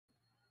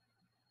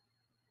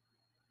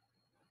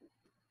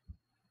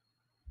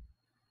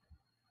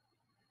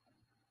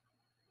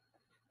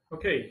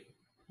Okay,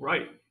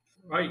 right,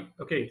 right.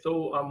 Okay,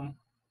 so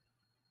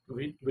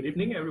good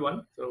evening,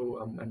 everyone.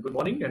 And good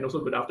morning, and also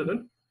good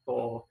afternoon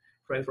for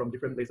friends from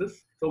different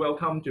places. So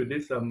welcome to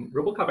this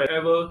RoboCup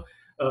ever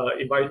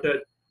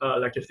invited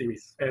lecture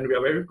series, and we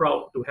are very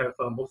proud to have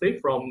Jose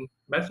from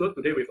MathWorks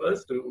today with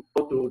us to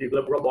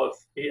develop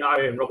robots,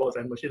 AI, and robots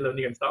and machine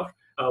learning and stuff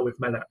with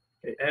MATLAB.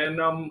 Okay,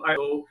 and I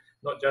know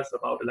not just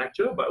about the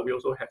lecture, but we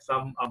also have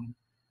some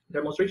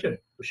demonstration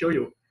to show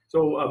you.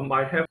 So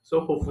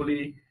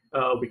hopefully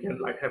we can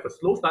have a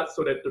slow start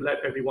so that to let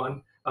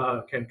everyone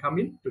can come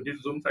in to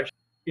this Zoom session,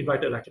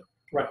 invited lecture.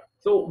 Right.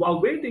 So while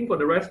waiting for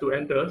the rest to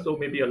enter, so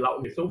maybe allow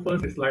me. So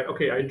first it's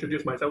okay, I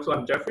introduce myself. So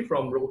I'm Jeffrey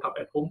from RoboCup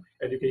at Home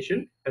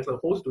Education as a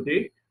host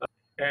today.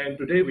 And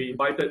today we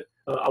invited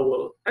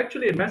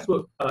actually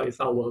MathWorks is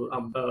our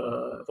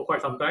for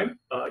quite some time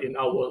in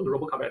our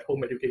RoboCup at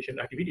Home education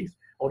activities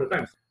all the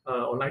time.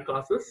 Online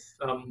classes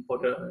for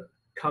the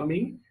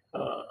coming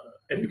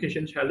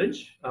education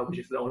challenge, which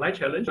is the online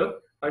challenge.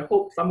 I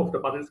hope some of the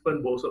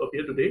participants will also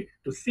appear today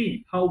to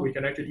see how we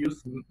can actually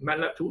use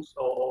MATLAB tools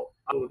or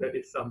that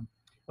is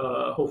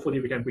hopefully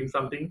we can bring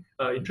something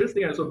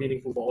interesting and also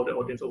meaningful for all the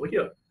audience over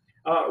here.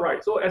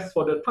 Right, so as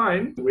for the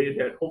time, the way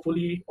that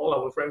hopefully all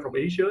our friends from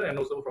Asia and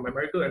also from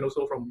America and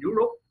also from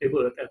Europe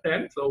able to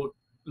attend. So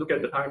look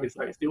at the time, it's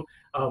still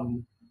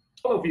all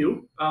of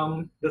you,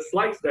 the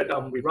slides that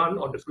we run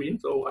on the screen.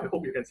 So I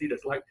hope you can see the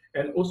slide,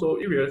 and also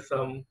areas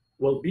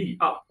will be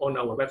up on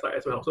our website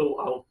as well. So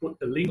I'll put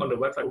the link on the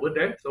website over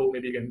there. So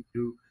maybe you can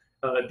do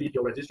did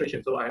your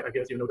registration. So I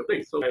guess you know the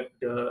place. So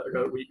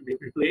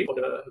we play for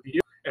the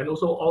video, and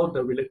also all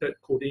the related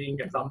coding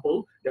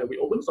example that we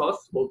open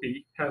source will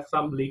have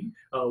some link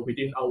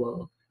within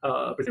our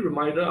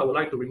reminder. I would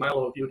like to remind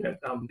all of you that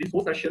this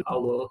whole session,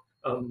 our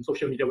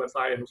social media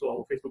website and also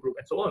our Facebook group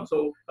and so on.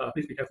 So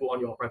please be careful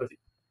on your privacy.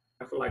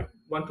 For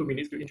 1-2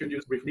 minutes to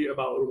introduce briefly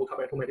about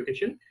RoboCup at Home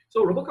Education.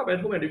 So RoboCup at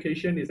Home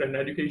Education is an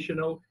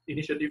educational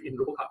initiative in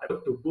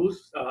RoboCup to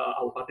boost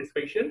our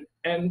participation,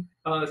 and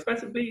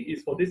specifically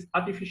is for this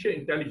artificial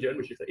intelligence,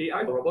 which is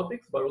AI for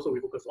robotics, but also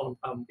we focus on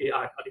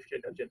AI, artificial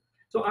intelligence.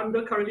 So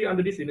currently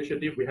under this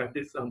initiative, we have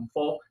this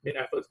 4 main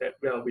efforts that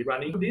we're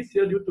running. This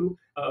year, due to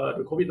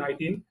the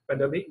COVID-19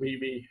 pandemic,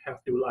 we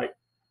have to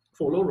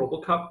follow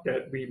RoboCup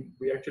that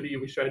we actually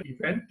rescheduled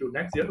event to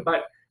next year,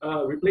 but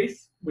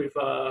replace with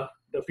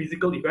the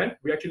physical event,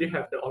 we actually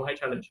have the online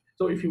challenge.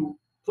 So if you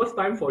first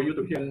time for you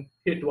to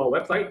head to our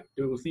website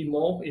to see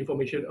more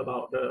information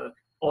about the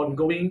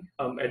ongoing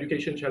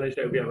education challenge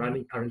that we are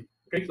running currently.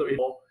 Okay, so it's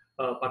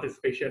for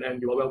participation,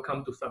 and you are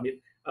welcome to submit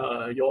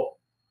your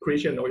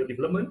creation or your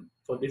development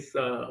for this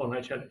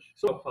online challenge.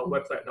 So our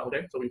website down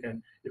there, so you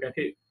can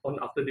head on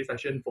after this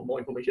session for more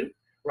information.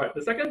 Right.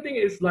 The second thing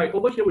is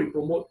over here we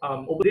promote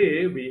over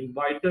there we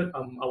invited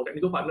our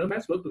technical partner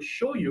MathWorks to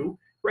show you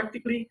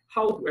practically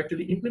how to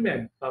actually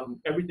implement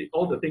everything,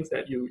 all the things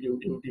that you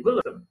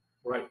develop.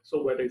 Right.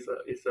 So whether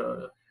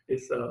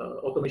it's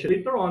automation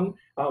later on,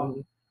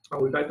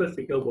 our invited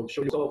speaker will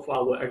show you some of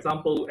our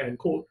example and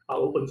code are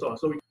open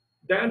source. So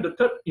then the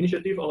third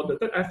initiative or the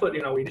third effort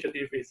in our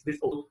initiative is this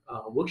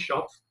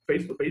workshops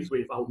face to face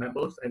with our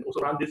members and also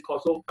run this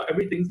course. So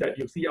everything that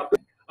you see after.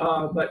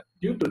 But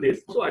due to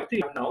this, so I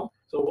think now,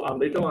 so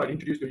later on I'll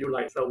introduce to you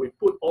so we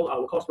put all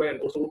our courseware and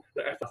also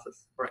the F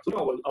classes. Right. So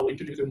I will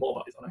introduce you more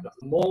about this online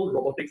classes, more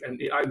robotics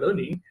and AI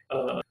learning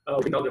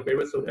without the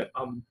barriers, so that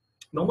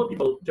normal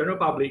people, general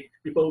public,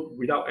 people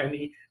without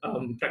any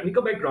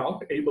technical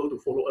background, able to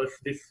follow us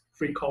this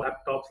free call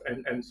laptops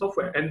and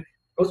software. And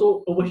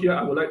also over here,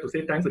 I would like to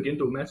say thanks again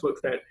to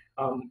MathWorks that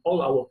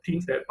all our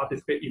teams that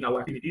participate in our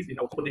activities in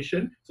our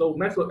competition. So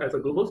MathWorks as a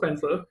global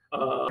sponsor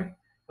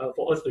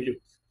for us to use.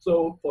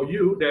 So for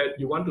you that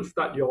you want to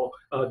start your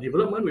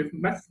development with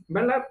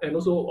MATLAB and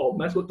also or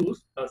MathWorks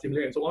tools,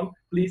 similar and so on,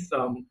 please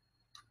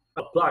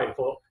apply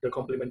for the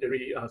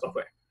complementary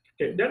software.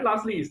 Okay, then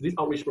lastly is this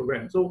outreach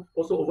program. So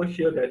also over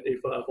here that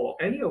if for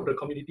any of the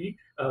community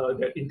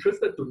that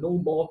interested to know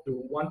more,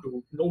 to want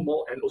to know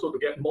more and also to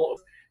get more,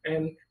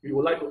 and we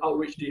would like to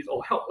outreach this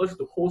or help us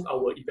to host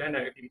our event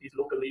and activities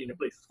locally in a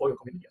place for your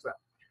community as well.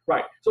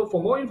 Right, so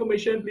for more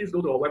information, please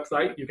go to our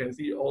website. You can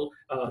see all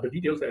the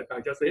details that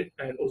I just said,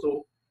 and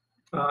also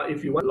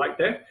if you want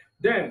that,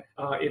 then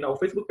in our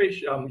Facebook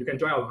page, you can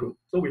join our group.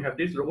 So we have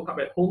this RoboCup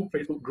at Home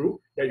Facebook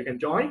group that you can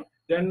join.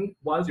 Then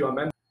once you are a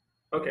member,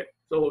 okay,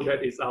 so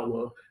that is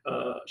our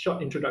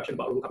short introduction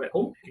about RoboCup at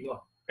Home.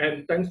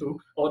 And thanks to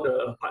all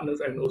the partners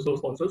and also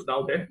sponsors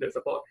down there that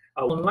support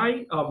our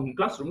online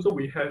classroom. So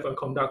we have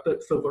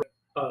conducted several.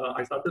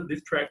 I started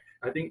this track,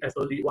 I think, as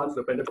early once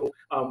the pandemic.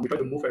 We try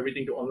to move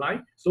everything to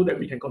online so that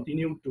we can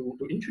continue to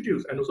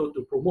introduce and also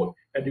to promote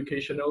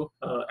educational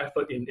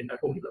effort in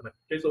at-home development.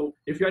 Okay, so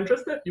if you're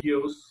interested,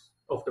 videos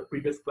of the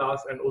previous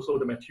class and also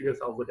the materials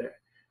are over there.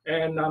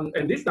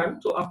 And this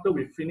time, so after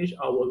we finish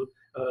our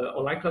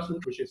online classroom,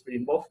 which is we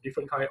involve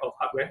different kind of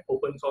hardware,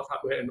 open source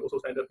hardware and also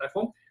standard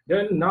platform,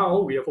 then now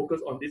we are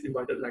focused on this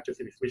invited lecture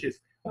series, which is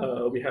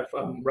we have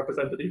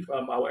representative,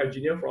 our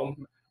engineer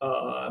from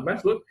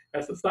MathWorks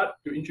as a start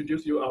to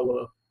introduce you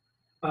our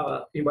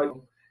invite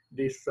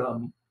these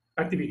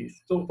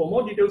activities. So for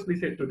more details,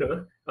 please head to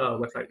the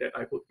website that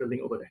I put the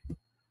link over there.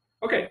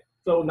 Okay,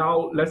 so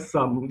now let's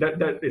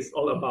that is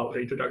all about the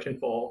introduction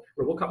for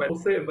RoboCup.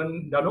 Jose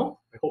Avendano,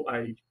 I hope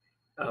I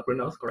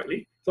pronounced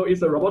correctly. So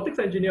he's a robotics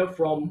engineer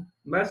from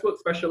MathWorks,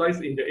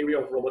 specialized in the area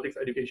of robotics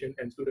education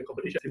and student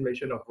competition,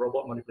 simulation of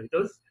robot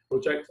manipulators,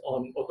 projects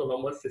on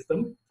autonomous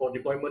system for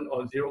deployment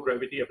on zero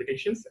gravity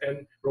applications,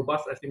 and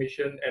robust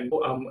estimation. And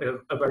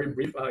a very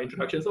brief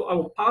introduction. So I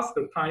will pass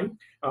the time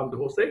to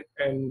Jose,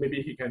 and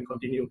maybe he can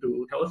continue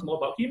to tell us more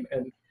about him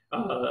and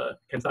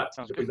can start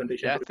Sounds the good.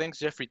 presentation. Yeah, thanks,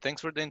 Jeffrey.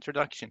 Thanks for the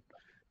introduction.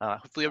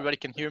 Hopefully everybody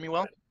can hear me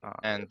well.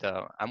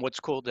 I'm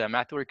what's called a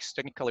MathWorks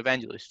technical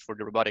evangelist for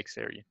the robotics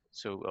area.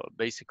 So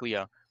basically,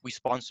 we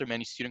sponsor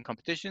many student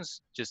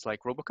competitions, just like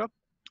RoboCup.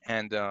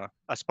 And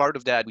as part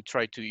of that, we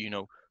try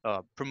to,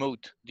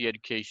 promote the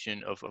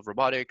education of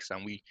robotics,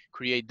 and we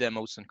create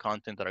demos and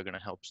content that are going to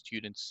help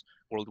students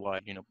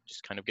worldwide,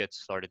 just kind of get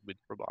started with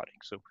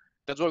robotics. So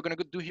that's what we're going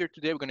to do here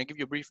today. We're going to give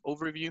you a brief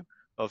overview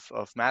of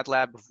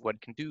MATLAB, of what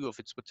it can do, of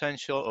its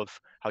potential, of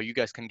how you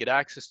guys can get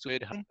access to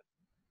it.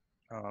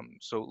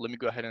 So let me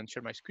go ahead and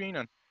share my screen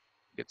and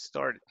get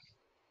started.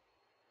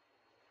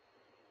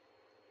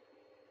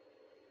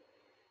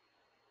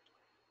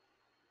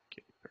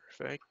 Okay,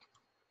 perfect.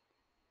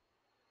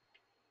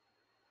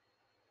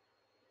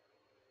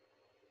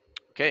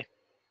 Okay,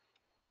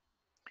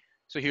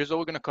 so here's what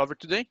we're going to cover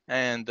today.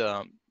 And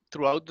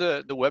throughout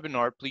the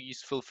webinar,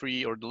 please feel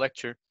free, or the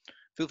lecture,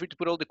 feel free to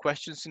put all the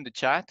questions in the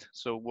chat.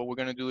 So what we're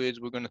going to do is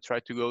we're going to try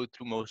to go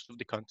through most of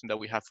the content that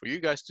we have for you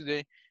guys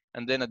today.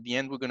 And then at the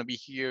end, we're going to be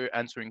here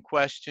answering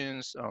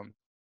questions,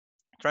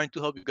 trying to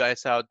help you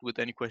guys out with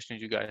any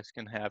questions you guys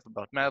can have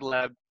about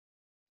MATLAB,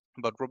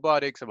 about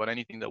robotics, about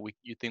anything that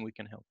you think we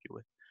can help you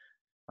with.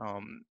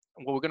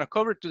 What we're going to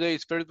cover today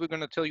is first, we're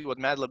going to tell you what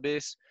MATLAB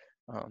is.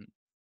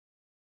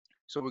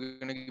 So we're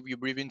going to give you a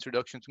brief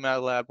introduction to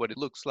MATLAB, what it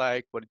looks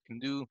like, what it can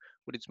do,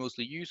 what it's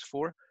mostly used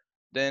for.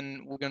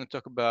 Then we're going to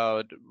talk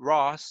about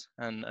ROS,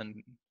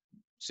 and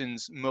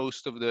since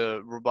most of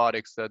the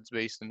robotics that's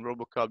based in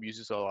RoboCup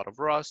uses a lot of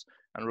ROS,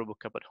 and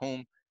RoboCup at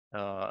home,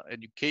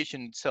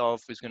 education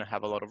itself is going to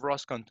have a lot of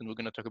ROS content. We're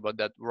going to talk about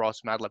that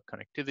ROS MATLAB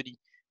connectivity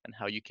and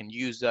how you can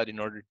use that in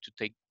order to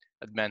take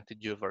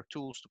advantage of our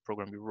tools to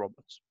program your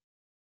robots.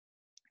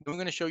 Then we're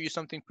going to show you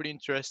something pretty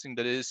interesting,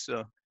 that is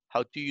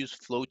how to use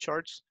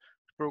flowcharts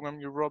to program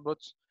your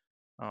robots.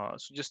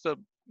 So just a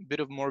bit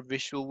of more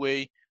visual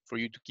way for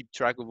you to keep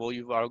track of all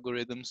your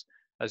algorithms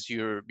as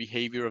your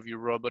behavior of your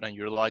robot and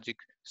your logic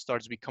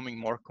starts becoming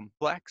more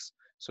complex.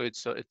 So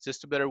it's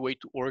just a better way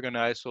to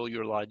organize all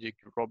your logic,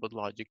 your robot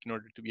logic, in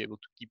order to be able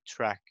to keep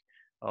track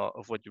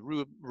of what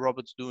your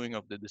robot's doing,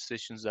 of the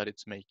decisions that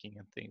it's making,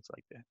 and things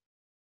like that.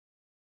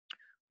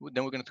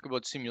 Then we're going to talk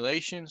about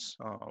simulations.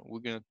 We're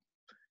going to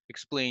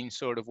explain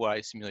sort of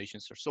why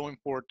simulations are so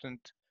important,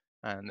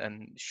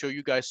 and show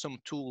you guys some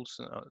tools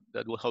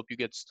that will help you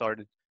get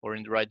started or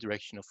in the right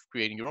direction of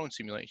creating your own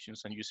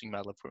simulations and using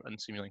MATLAB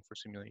and simulating for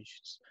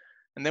simulations.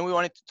 And then we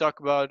wanted to talk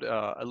about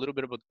a little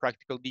bit about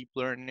practical deep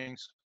learning.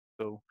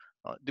 So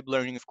deep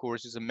learning, of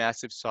course, is a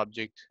massive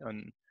subject,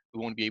 and we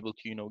won't be able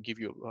to, give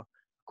you a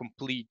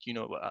complete,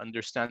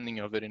 understanding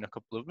of it in a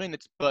couple of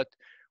minutes. But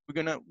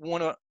we're gonna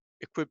want to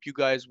equip you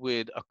guys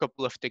with a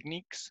couple of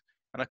techniques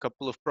and a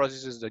couple of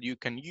processes that you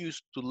can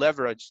use to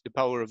leverage the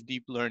power of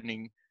deep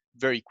learning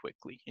very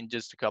quickly in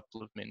just a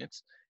couple of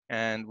minutes.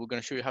 And we're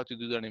going to show you how to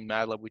do that in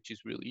MATLAB, which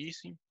is really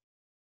easy.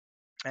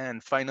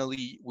 And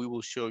finally, we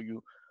will show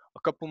you a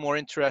couple more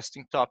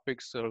interesting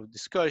topics of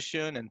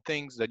discussion and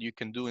things that you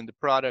can do in the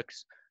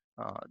products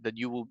that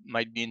you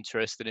might be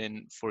interested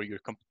in for your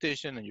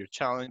competition and your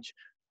challenge,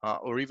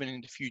 or even in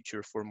the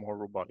future for more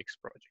robotics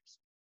projects.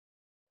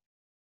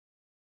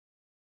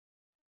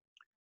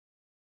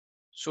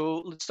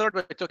 So let's start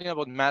by talking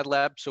about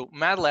MATLAB. So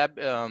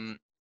MATLAB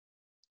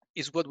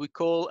is what we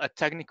call a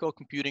technical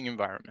computing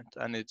environment,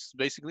 and it's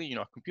basically,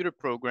 a computer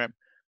program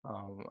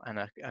and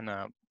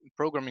a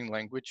programming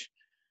language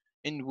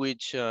in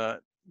which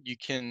you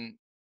can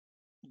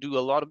do a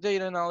lot of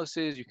data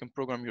analysis. You can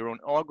program your own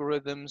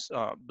algorithms,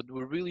 but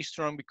we're really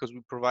strong because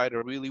we provide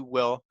a really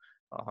well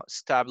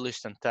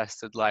established and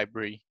tested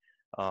library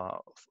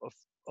of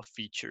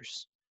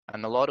features.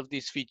 And a lot of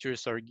these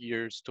features are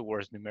geared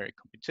towards numeric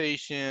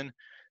computation,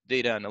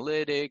 data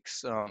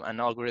analytics,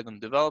 and algorithm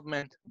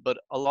development. But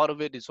a lot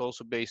of it is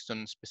also based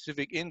on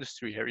specific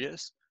industry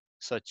areas,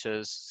 such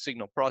as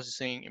signal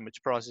processing,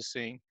 image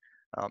processing,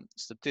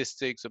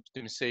 statistics,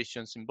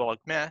 optimization, symbolic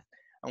math.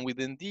 And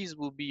within these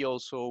will be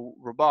also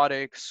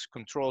robotics,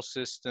 control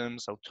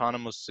systems,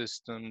 autonomous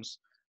systems,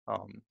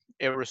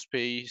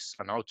 aerospace,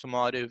 and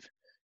automotive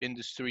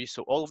industry.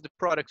 So all of the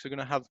products are going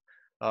to have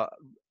a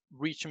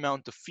rich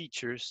amount of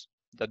features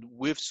that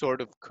we've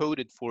sort of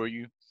coded for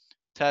you,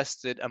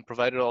 tested, and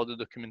provided all the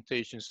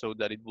documentation so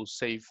that it will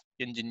save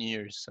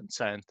engineers and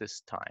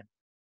scientists time.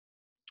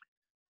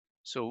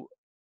 So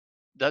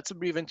that's a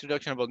brief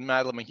introduction about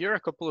MATLAB. And here are a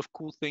couple of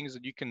cool things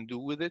that you can do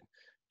with it,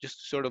 just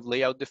to sort of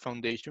lay out the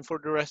foundation for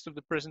the rest of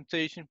the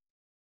presentation.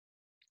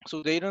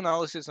 So data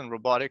analysis and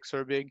robotics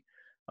are big.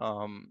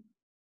 Um,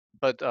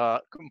 but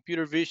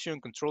computer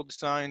vision, control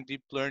design,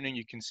 deep learning,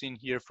 you can see in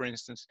here, for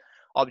instance,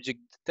 object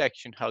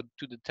detection, how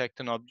to detect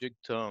an object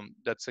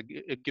that's a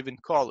given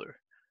color.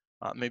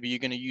 Maybe you're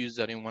going to use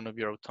that in one of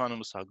your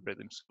autonomous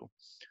algorithms. So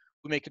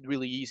we make it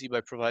really easy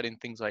by providing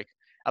things like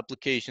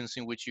applications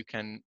in which you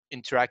can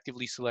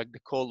interactively select the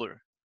color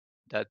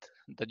that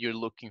that you're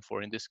looking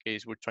for. In this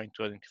case, we're trying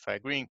to identify a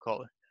green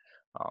color.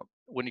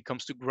 When it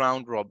comes to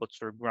ground robots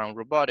or ground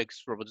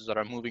robotics, robots that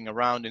are moving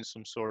around in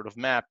some sort of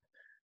map,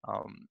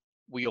 um,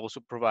 we also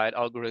provide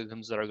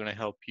algorithms that are going to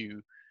help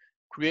you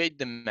create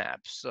the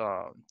maps,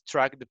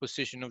 track the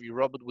position of your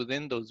robot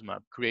within those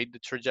maps, create the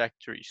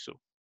trajectory. So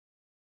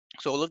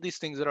all of these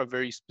things that are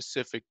very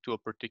specific to a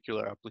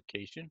particular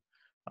application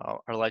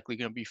are likely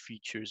going to be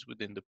features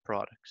within the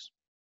products.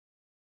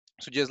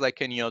 So just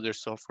like any other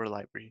software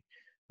library,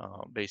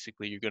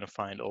 basically you're going to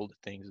find all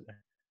the things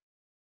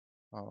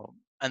there.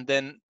 And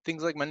then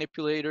things like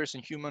manipulators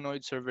and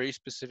humanoids are very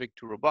specific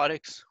to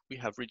robotics. We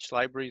have rich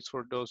libraries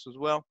for those as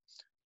well.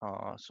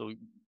 So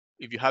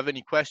if you have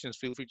any questions,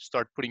 feel free to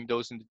start putting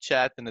those in the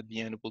chat. And at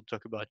the end, we'll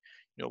talk about,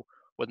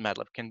 what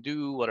MATLAB can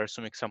do, what are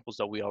some examples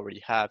that we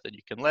already have that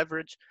you can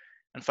leverage.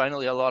 And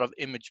finally, a lot of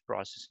image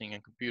processing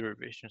and computer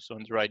vision. So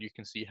on the right, you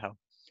can see how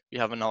we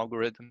have an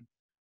algorithm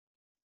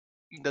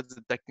that's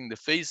detecting the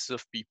faces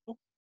of people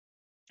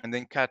and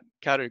then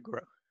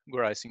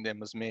categorizing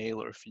them as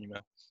male or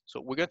female.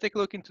 So we're gonna take a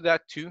look into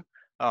that too.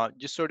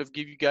 Just sort of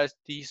give you guys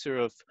a teaser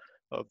of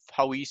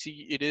how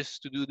easy it is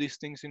to do these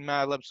things in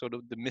MATLAB, sort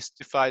of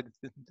demystify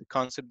the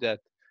concept that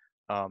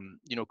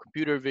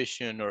computer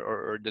vision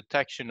or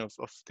detection of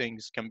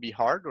things can be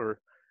hard or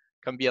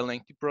can be a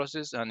lengthy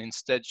process, and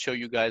instead show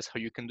you guys how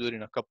you can do it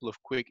in a couple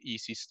of quick,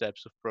 easy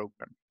steps of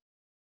programming.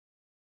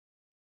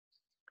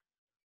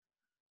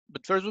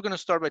 But first, we're going to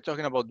start by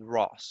talking about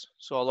ROS.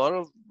 So a lot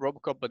of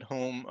RoboCup at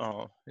home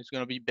is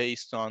going to be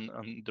based on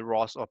the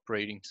ROS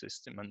operating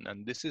system.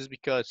 And this is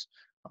because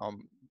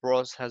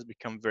ROS has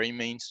become very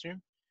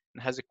mainstream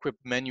and has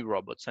equipped many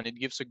robots. And it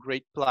gives a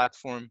great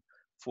platform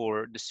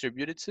for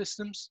distributed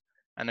systems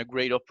and a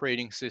great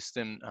operating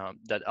system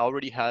that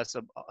already has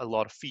a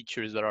lot of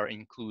features that are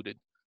included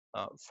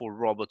for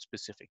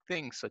robot-specific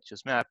things, such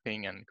as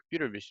mapping and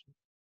computer vision.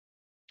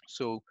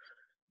 So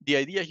the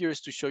idea here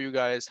is to show you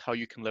guys how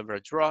you can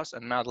leverage ROS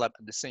and MATLAB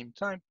at the same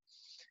time.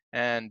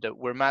 And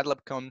where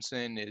MATLAB comes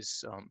in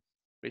is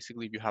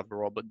basically if you have a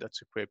robot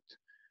that's equipped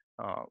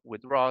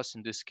with ROS,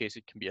 in this case,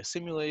 it can be a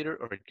simulator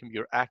or it can be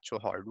your actual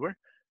hardware.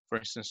 For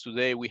instance,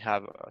 today we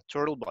have a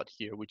TurtleBot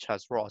here, which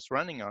has ROS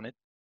running on it.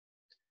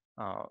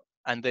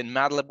 And then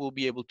MATLAB will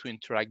be able to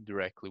interact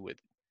directly with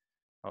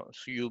it.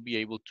 So you'll be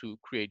able to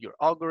create your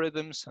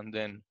algorithms and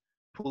then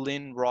pull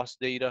in ROS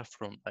data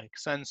from like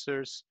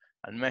sensors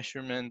and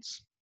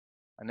measurements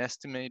and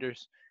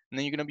estimators, and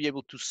then you're going to be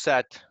able to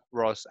set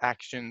ROS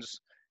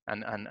actions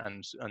and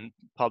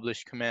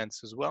publish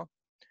commands as well.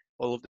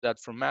 All of that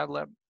from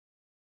MATLAB.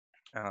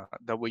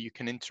 That way you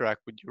can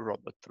interact with your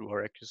robot through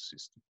our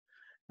ecosystem.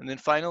 And then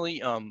finally,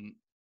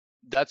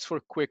 that's for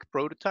quick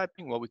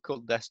prototyping, what we call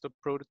desktop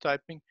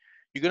prototyping.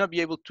 You're going to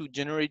be able to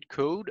generate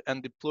code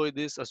and deploy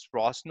this as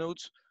ROS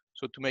nodes.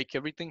 So to make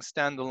everything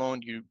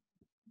standalone,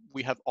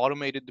 we have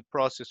automated the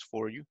process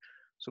for you.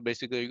 So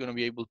basically, you're going to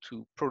be able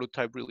to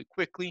prototype really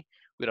quickly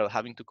without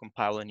having to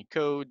compile any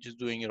code, just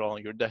doing it all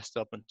on your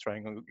desktop and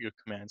trying your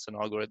commands and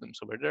algorithms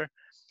over there.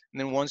 And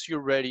then once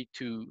you're ready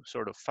to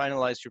sort of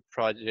finalize your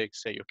project,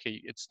 say,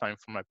 okay, it's time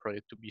for my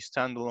project to be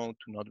standalone,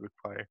 to not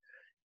require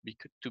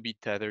to be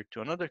tethered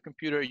to another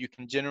computer, you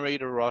can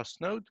generate a ROS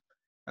node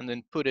and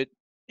then put it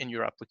in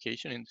your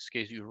application, in this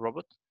case, your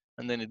robot,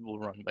 and then it will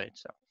run by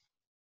itself.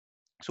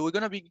 So we're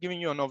going to be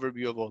giving you an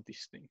overview of all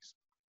these things.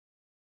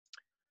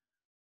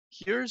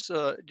 Here's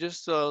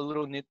just a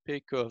little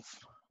nitpick of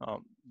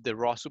the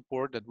ROS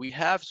support that we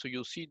have. So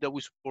you'll see that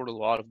we support a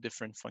lot of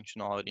different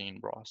functionality in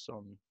ROS.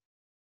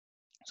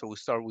 So we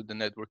start with the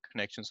network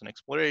connections and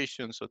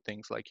exploration. So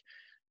things like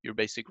your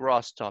basic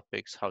ROS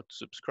topics, how to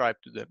subscribe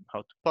to them, how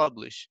to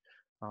publish.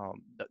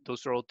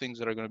 Those are all things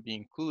that are going to be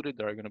included.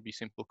 There are going to be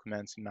simple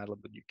commands in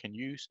MATLAB that you can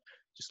use,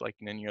 just like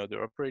in any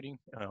other operating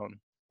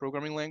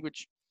programming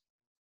language.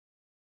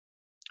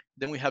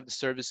 Then we have the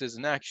services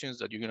and actions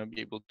that you're going to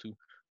be able to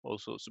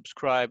also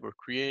subscribe or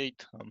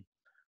create.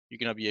 You're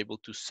going to be able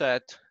to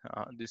set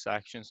these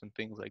actions and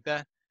things like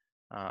that.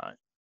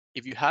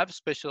 If you have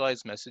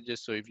specialized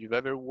messages, so if you've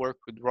ever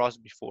worked with ROS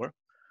before,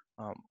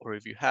 or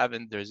if you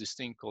haven't, there's this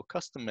thing called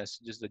custom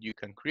messages that you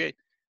can create.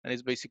 And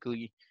it's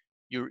basically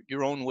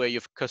your own way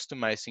of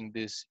customizing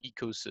this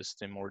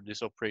ecosystem or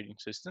this operating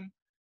system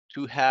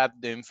to have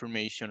the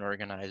information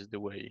organized the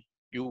way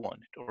you want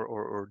it,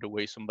 or the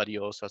way somebody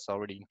else has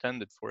already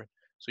intended for it.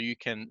 So you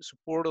can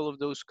support all of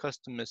those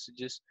custom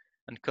messages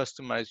and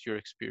customize your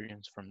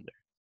experience from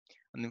there.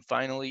 And then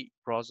finally,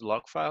 ROS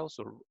log files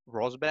or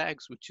ROS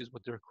bags, which is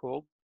what they're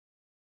called.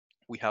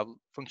 We have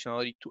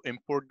functionality to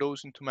import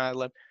those into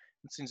MATLAB.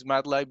 And since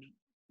MATLAB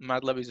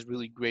is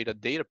really great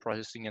at data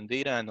processing and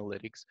data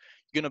analytics,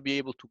 you're going to be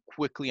able to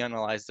quickly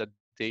analyze that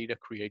data,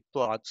 create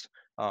plots,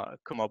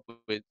 come up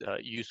with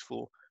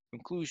useful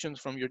conclusions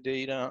from your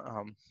data,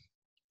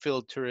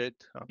 filter it,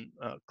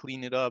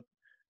 clean it up,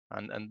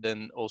 and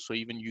then also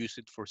even use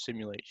it for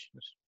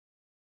simulations.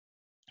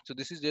 So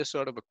this is just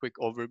sort of a quick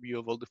overview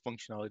of all the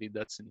functionality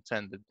that's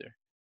intended there.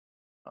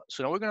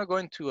 So now we're going to go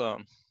into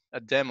a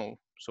demo.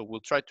 So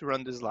we'll try to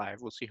run this live.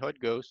 We'll see how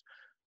it goes.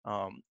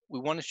 We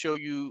want to show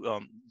you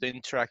the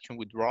interaction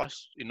with ROS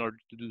in order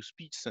to do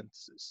speech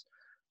synthesis.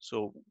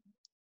 So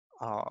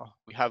I'm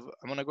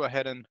going to go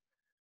ahead and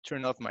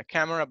turn off my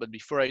camera. But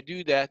before I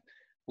do that,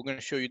 we're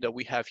going to show you that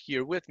we have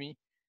here with me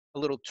a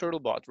little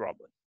TurtleBot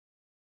robot.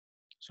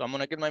 So I'm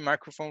going to get my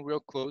microphone real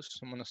close.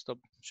 I'm going to stop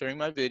sharing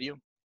my video.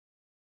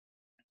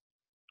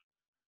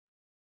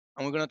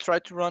 And we're going to try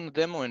to run a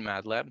demo in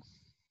MATLAB.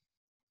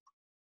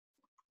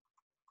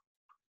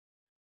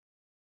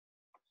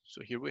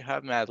 So here we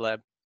have MATLAB.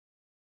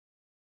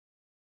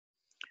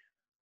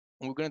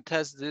 And we're going to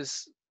test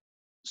this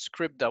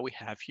script that we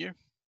have here.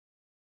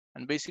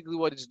 And basically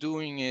what it's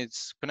doing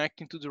is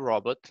connecting to the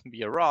robot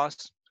via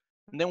ROS.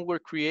 And then we're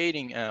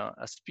creating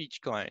a speech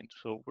client.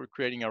 So we're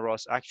creating a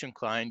ROS action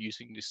client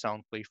using the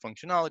sound play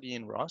functionality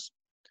in ROS.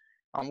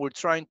 And we're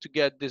trying to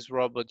get this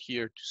robot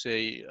here to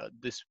say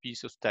this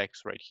piece of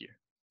text right here.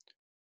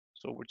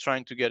 So we're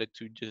trying to get it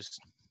to just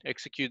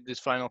execute this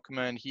final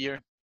command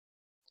here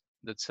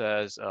that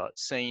says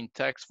saying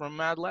text from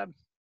MATLAB.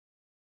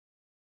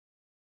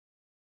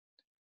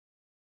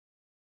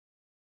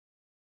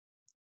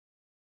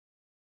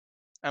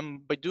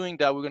 And by doing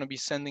that, we're going to be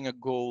sending a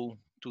goal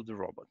to the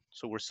robot.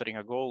 So we're setting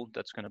a goal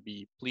that's going to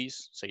be,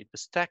 please say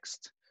this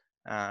text.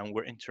 And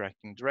we're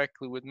interacting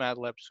directly with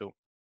MATLAB. So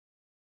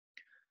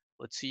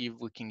let's see if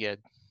we can get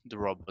the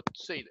robot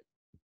to say that.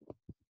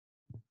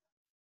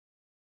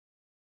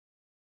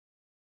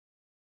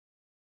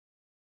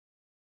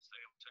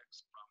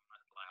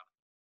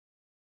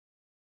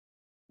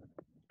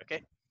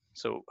 Okay,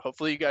 so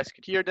hopefully you guys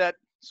could hear that.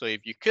 So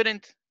if you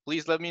couldn't,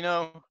 please let me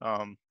know.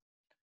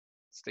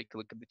 Let's take a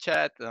look at the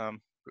chat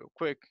real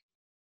quick.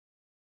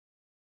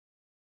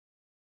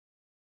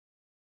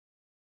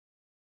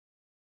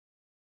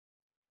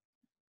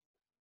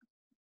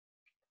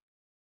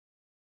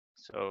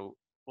 So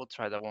we'll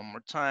try that one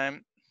more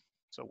time.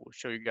 So we'll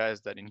show you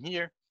guys that in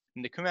here.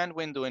 In the command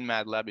window in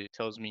MATLAB, it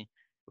tells me,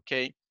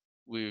 okay,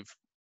 we've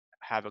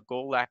have a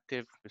goal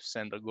active, we've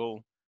sent a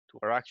goal to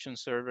our action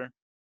server.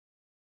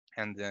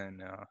 And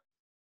then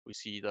we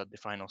see that the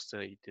final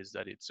state is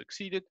that it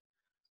succeeded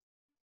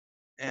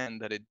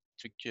and that it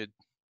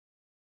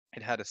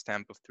had a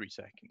stamp of 3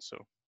 seconds. So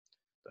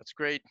that's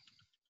great.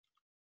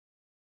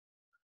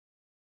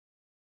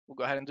 We'll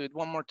go ahead and do it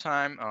one more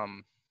time.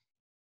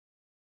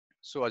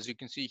 So as you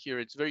can see here,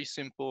 it's very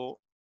simple.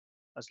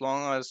 As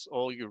long as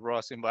all your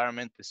ROS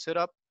environment is set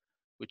up,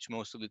 which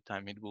most of the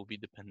time it will be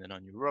dependent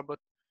on your robot,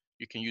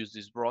 you can use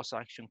this ROS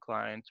action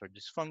client or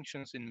these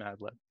functions in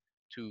MATLAB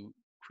to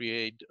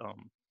create,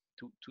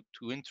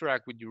 to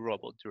interact with your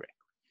robot directly.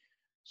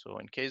 So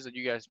in case that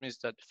you guys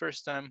missed that the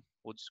first time,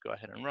 we'll just go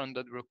ahead and run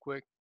that real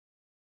quick.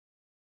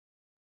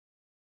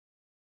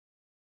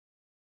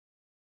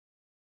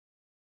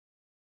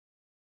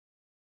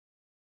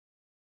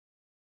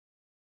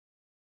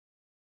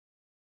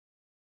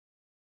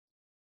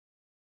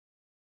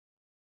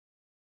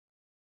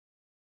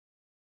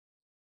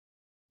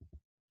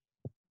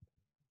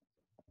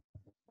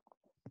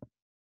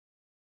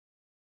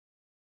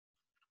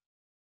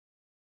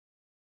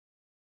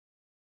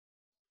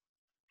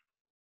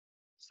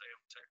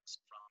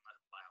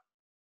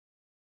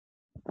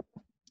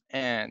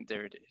 And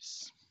there it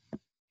is.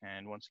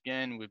 And once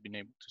again, we've been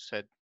able to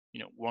set,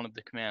 one of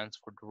the commands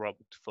for the robot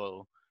to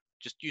follow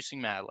just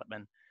using MATLAB.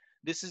 And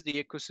this is the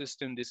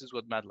ecosystem. This is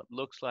what MATLAB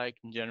looks like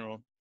in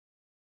general.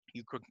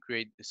 You can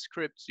create the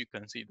scripts. You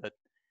can see that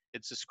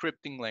it's a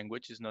scripting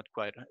language. It's not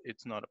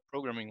a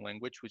programming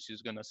language, which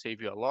is going to save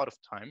you a lot of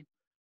time.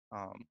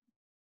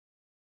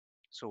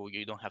 So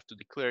you don't have to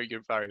declare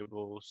your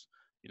variables.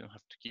 You don't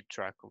have to keep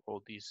track of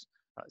all these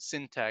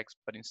syntax,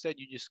 but instead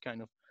you just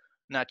kind of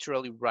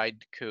naturally write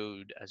the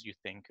code as you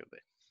think of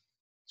it.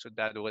 So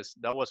that was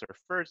our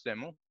first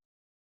demo.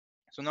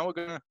 So now we're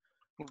gonna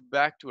move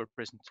back to our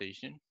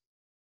presentation.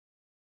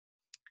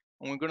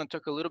 And we're gonna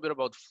talk a little bit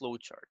about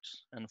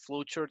flowcharts. And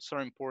flowcharts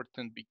are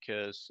important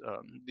because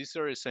these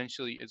are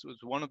essentially, it's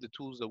one of the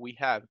tools that we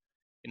have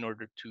in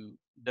order to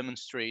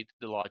demonstrate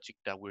the logic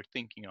that we're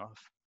thinking of.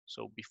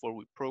 So before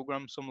we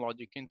program some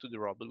logic into the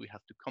robot, we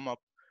have to come up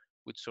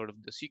with sort of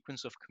the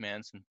sequence of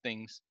commands and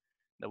things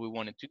that we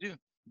want it to do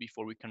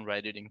before we can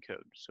write it in code.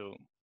 So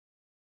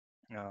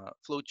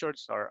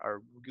flowcharts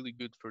are really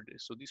good for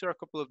this. So these are a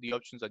couple of the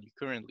options that you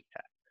currently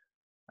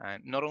have.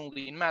 And not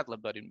only in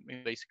MATLAB, but in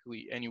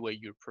basically any way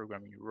you're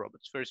programming your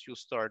robots. First, you'll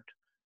start,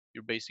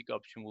 your basic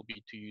option will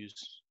be to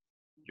use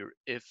your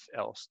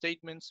if-else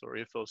statements or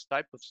if-else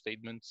type of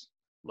statements,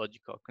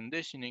 logical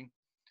conditioning,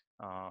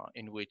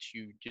 in which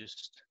you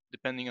just,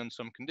 depending on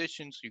some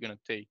conditions, you're gonna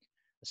take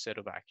a set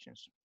of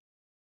actions.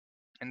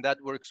 And that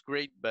works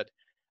great, but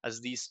as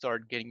these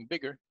start getting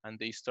bigger and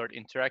they start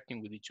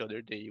interacting with each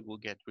other, they will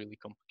get really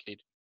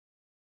complicated.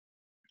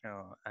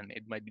 And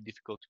it might be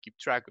difficult to keep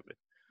track of it.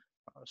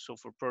 So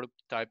for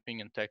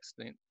prototyping and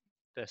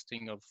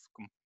testing of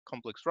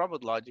complex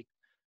robot logic,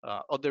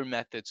 other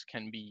methods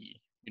can be,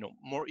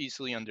 more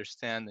easily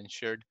understood and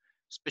shared,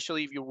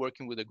 especially if you're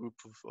working with a group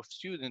of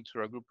students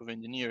or a group of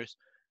engineers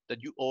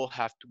that you all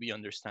have to be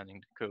understanding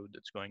the code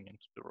that's going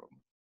into the robot.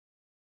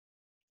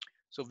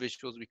 So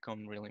visuals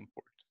become really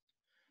important.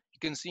 You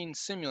can see in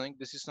Simulink,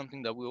 this is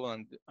something that we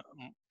will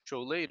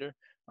show later,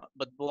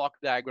 but block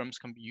diagrams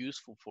can be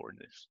useful for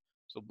this.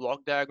 So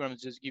block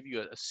diagrams just give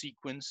you a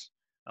sequence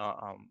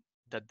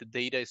that the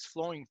data is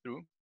flowing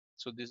through.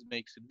 So this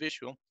makes it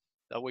visual.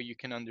 That way you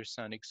can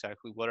understand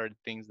exactly what are the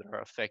things that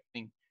are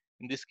affecting,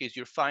 in this case,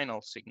 your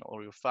final signal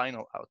or your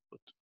final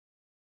output.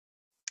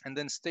 And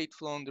then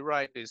Stateflow on the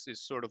right is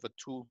sort of a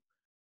tool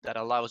that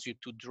allows you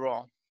to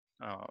draw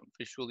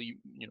visually,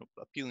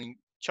 appealing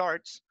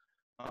charts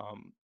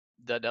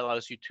that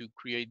allows you to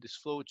create these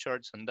flow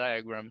charts and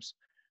diagrams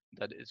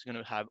that is going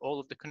to have all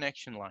of the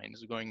connection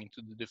lines going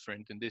into the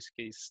different, in this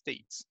case,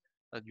 states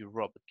that your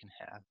robot can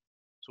have.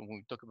 So when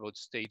we talk about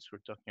states, we're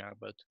talking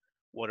about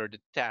what are the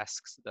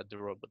tasks that the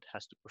robot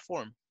has to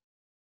perform.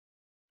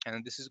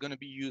 And this is going to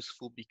be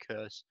useful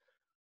because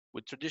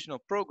with traditional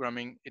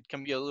programming, it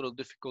can be a little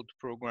difficult to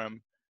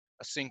program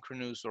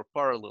asynchronous or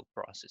parallel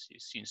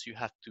processes since you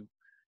have to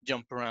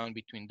jump around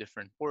between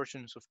different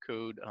portions of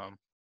code.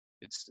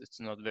 It's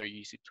not very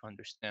easy to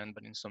understand,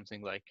 but in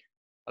something like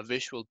a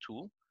visual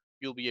tool,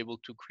 you'll be able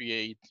to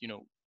create,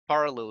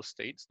 parallel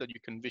states that you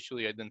can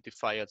visually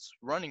identify as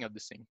running at the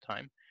same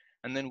time.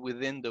 And then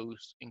within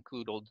those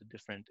include all the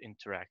different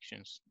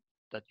interactions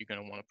that you're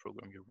going to want to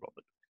program your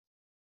robot.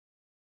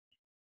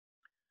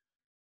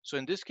 So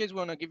in this case, we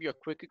want to give you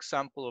a quick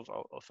example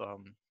of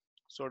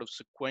sort of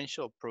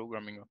sequential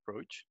programming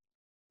approach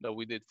that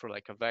we did for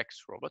like a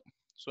VEX robot.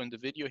 So in the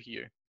video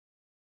here,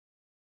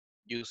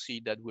 you'll see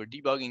that we're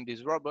debugging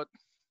this robot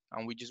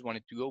and we just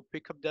wanted to go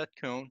pick up that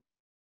cone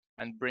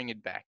and bring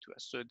it back to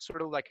us. So it's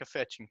sort of like a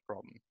fetching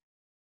problem.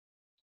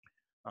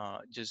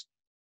 Just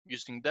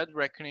using that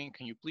reckoning,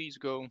 can you please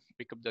go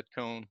pick up that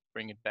cone,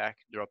 bring it back,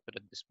 drop it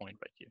at this point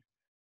right here.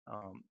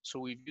 So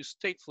we've used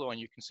Stateflow, and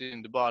you can see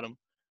in the bottom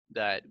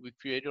that we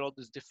created all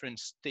these different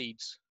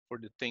states for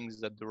the things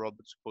that the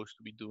robot's supposed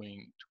to be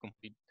doing to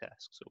complete the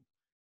task. So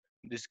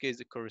in this case,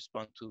 they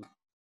correspond to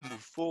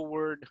move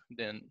forward,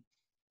 then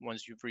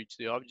once you've reached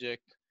the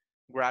object,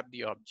 grab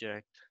the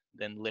object,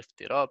 then lift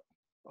it up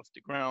off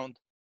the ground,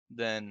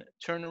 then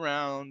turn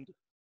around,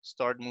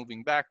 start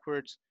moving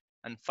backwards,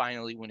 and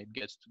finally, when it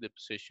gets to the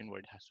position where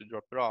it has to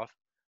drop it off,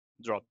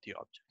 drop the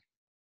object.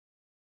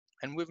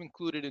 And we've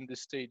included in the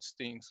states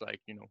things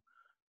like,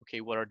 okay,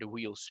 what are the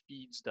wheel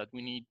speeds that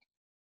we need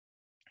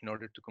in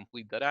order to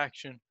complete that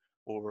action?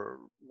 Or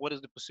what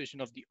is the position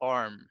of the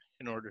arm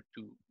in order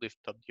to lift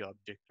up the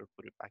object or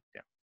put it back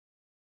down?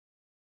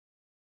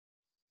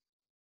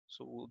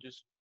 So we'll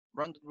just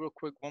run it real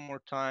quick one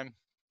more time.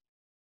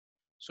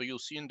 So you'll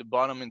see in the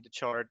bottom in the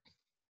chart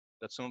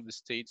that some of the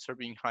states are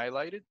being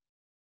highlighted.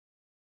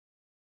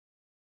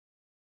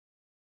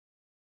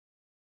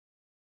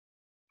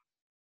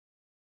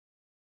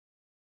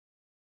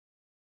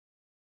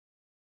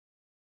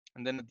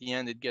 And then at the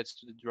end, it gets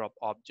to the drop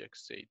object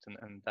state,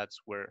 and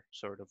that's where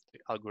sort of the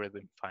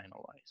algorithm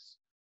finalizes.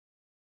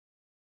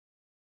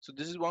 So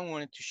this is what I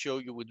wanted to show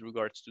you with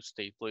regards to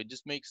Stateflow. It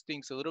just makes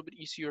things a little bit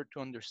easier to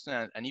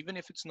understand. And even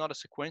if it's not a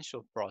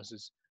sequential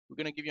process, we're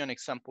going to give you an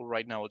example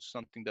right now of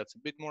something that's a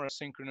bit more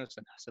asynchronous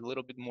and has a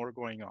little bit more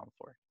going on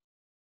for it.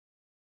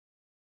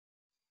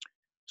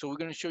 So we're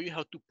going to show you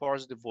how to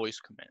parse the voice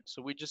command.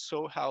 So we just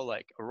saw how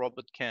like a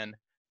robot can,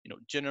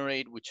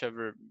 generate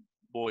whichever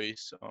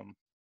voice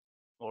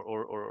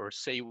or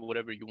say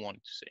whatever you want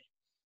to say.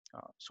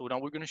 So now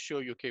we're going to show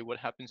you, okay, what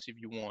happens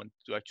if you want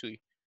to actually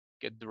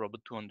get the robot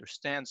to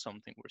understand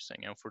something we're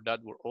saying. And for that,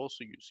 we're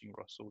also using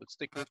Rust. So let's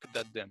take a look at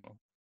that demo.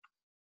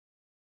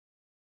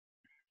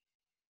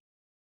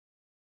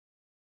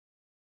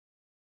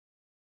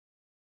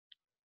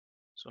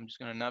 So I'm just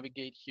going to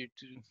navigate here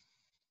to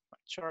my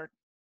chart.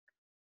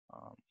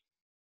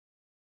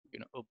 We're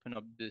going to open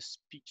up this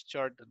speech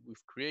chart that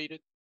we've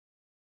created.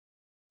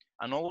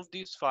 And all of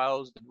these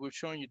files that we're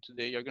showing you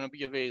today are going to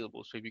be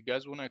available. So if you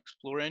guys want to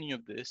explore any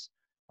of this,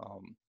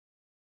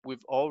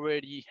 we've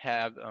already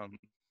have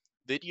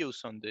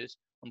videos on this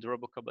on the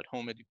RoboCup at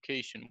Home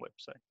education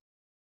website.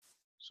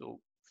 So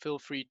feel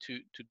free to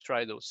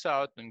try those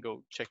out and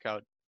go check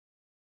out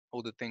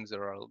all the things that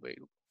are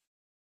available.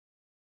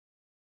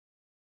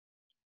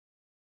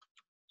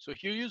 So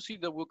here you see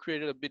that we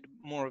created a bit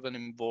more of an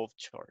involved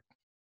chart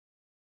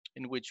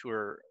in which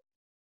we're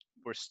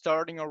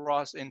starting our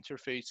ROS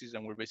interfaces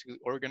and we're basically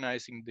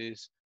organizing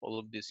all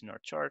of this in our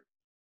chart.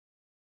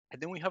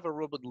 And then we have a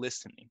robot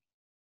listening.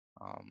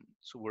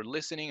 So we're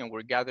listening and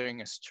we're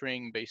gathering a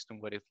string based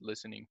on what it's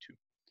listening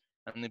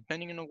to. And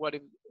depending on what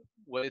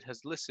it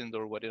has listened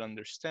or what it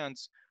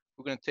understands,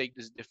 we're going to take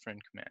these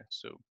different commands.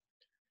 So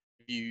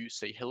you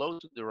say hello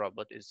to the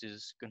robot, it's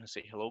just going to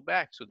say hello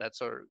back. So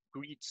that's our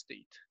greet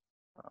state.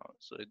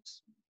 So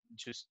it's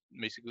just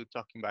basically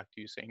talking back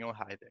to you saying, oh,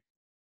 hi there.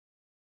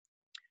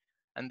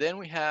 And then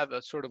we have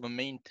a sort of a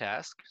main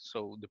task.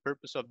 So the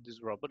purpose of this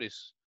robot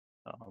is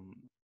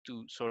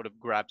to sort of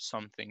grab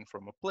something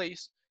from a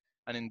place.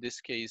 And in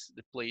this case,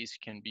 the place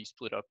can be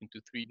split up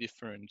into 3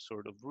 different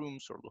sort of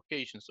rooms or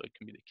locations. So it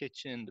can be the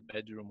kitchen, the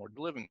bedroom, or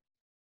the living room.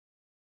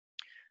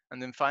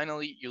 And then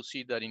finally, you'll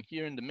see that in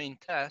here in the main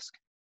task,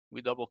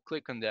 we double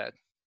click on that,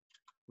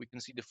 we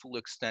can see the full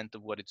extent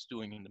of what it's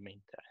doing in the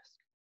main task.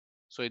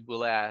 So it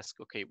will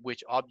ask, okay,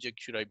 which object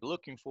should I be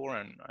looking for?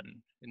 And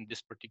in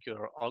this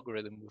particular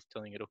algorithm, we're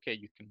telling it, okay,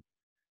 you can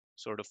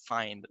sort of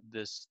find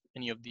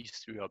any of these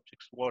 3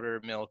 objects, water,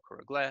 milk, or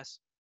a glass.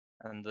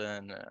 And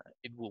then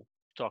it will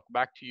talk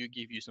back to you,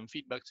 give you some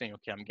feedback saying,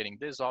 okay, I'm getting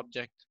this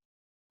object,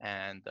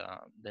 and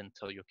then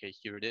tell you, okay,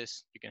 here it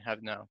is. You can have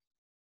it now.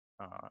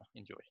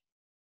 Enjoy.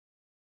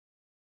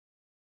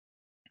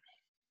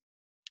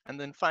 And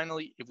then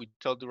finally, if we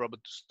tell the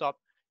robot to stop,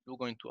 it will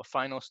go into a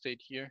final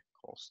state here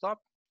called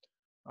stop,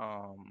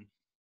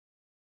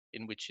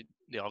 in which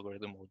the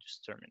algorithm will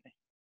just terminate.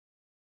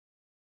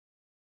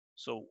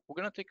 So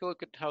we're going to take a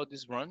look at how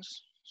this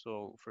runs.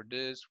 So for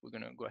this, we're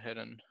going to go ahead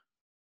and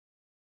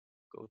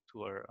go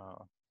to our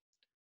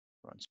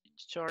run speed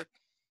chart.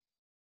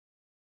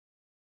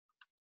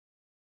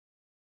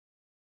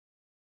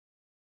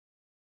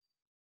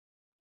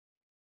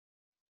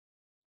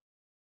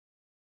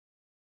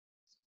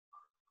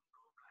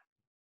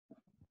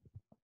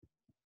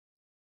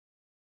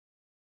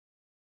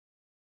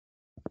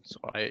 So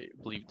I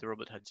believe the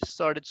robot had just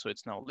started, so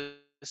it's now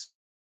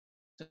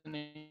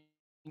listening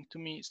to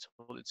me. So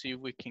let's see if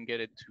we can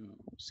get it to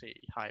say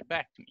hi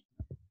back to me.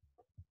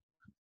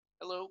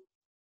 Hello.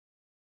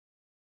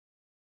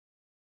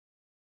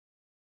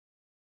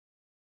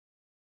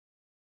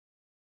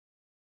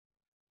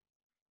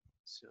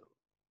 So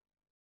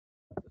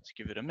let's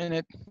give it a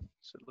minute.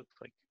 So it looks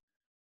like,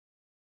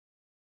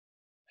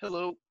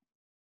 hello.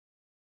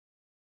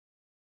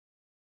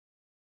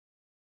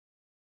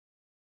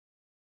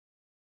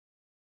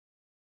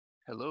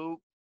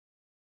 Hello.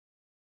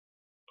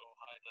 Oh,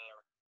 hi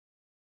there.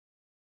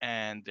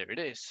 And there it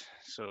is.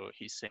 So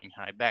he's saying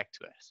hi back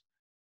to us.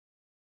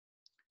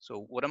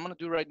 So what I'm going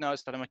to do right now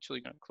is that I'm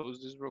actually going to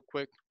close this real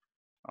quick.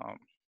 We're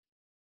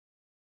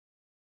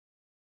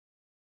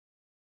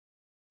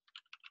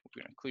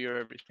going to clear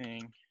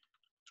everything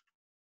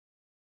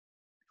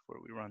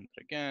before we run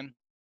it again.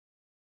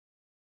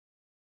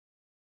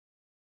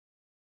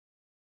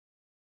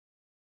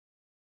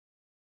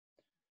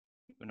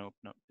 I'm going to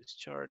open up this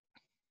chart.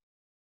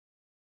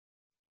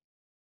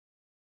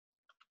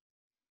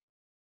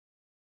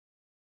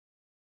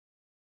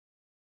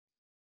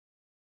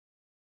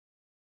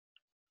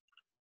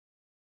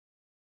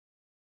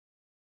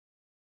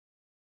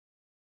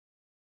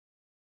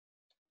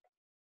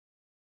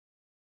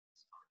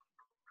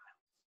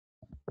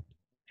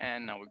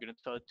 And now we're going to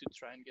tell it to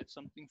try and get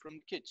something from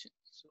the kitchen.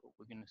 So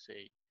we're going to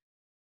say,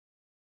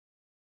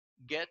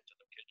 get to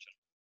the kitchen.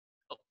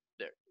 Oh,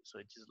 there. So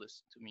it just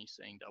listened to me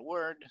saying that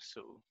word.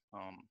 So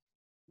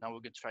now we're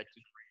going to try to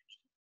reach.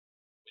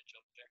 Which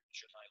object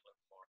should I look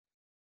for?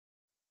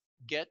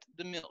 Get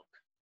the milk.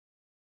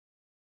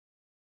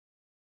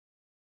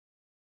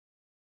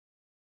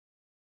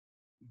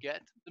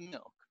 Get the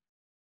milk.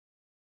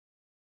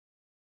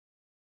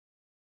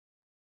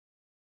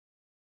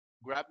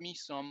 Grab me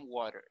some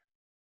water.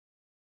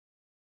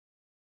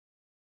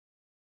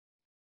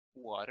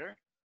 Water. Okay,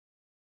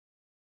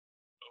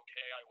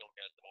 I will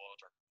get the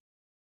water.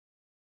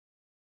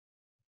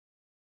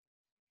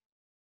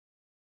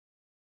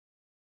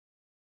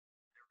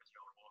 There is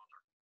your water.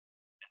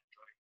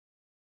 Enjoy.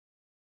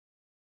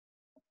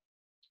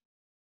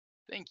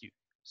 Thank you.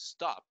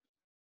 Stop.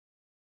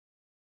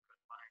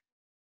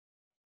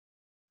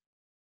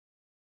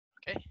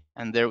 Okay,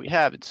 and there we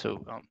have it.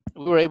 So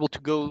we were able to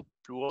go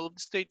through all of the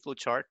stateful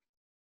chart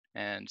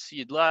and see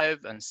it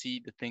live and see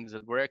the things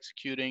that we're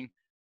executing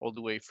all the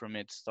way from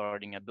it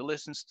starting at the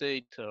listen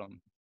state,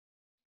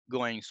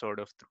 going sort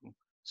of through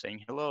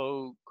saying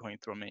hello, going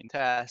through a main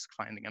task,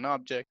 finding an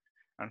object,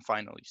 and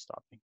finally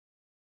stopping.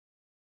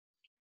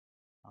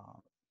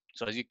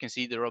 So as you can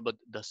see, the robot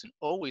doesn't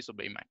always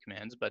obey my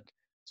commands, but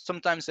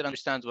sometimes it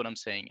understands what I'm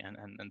saying,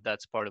 and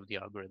that's part of the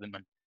algorithm.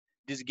 And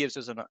this gives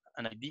us an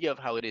idea of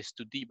how it is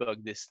to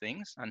debug these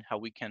things and how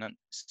we can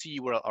see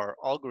where our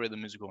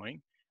algorithm is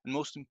going. And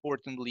most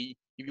importantly,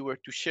 if you were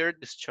to share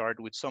this chart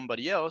with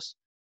somebody else,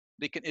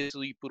 they can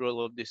easily put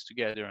all of this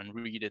together and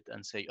read it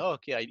and say, oh,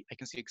 okay, I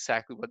can see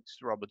exactly what this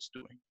robot's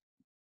doing.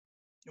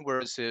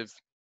 Whereas if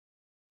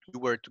you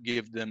were to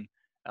give them,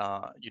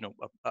 a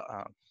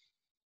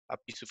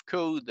piece of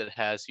code that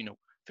has 50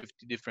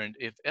 different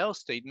if-else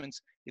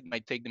statements, it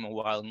might take them a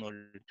while in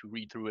order to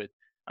read through it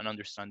and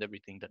understand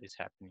everything that is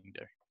happening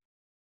there.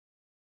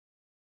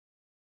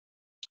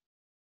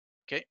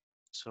 Okay,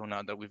 so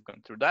now that we've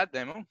gone through that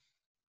demo,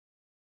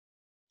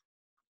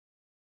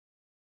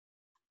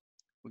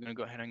 we're going to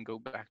go ahead and go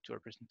back to our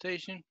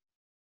presentation.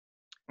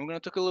 I'm going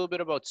to talk a little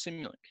bit about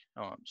Simulink.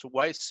 So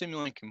why is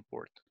Simulink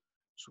important?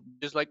 So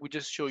just like we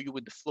just showed you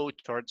with the flow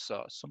charts,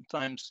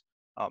 sometimes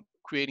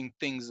creating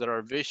things that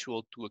are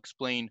visual to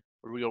explain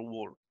a real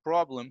world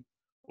problem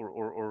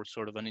or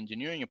sort of an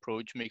engineering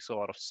approach makes a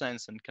lot of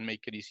sense and can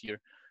make it easier,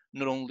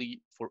 not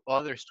only for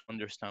others to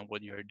understand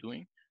what you are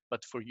doing,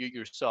 but for you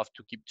yourself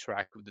to keep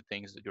track of the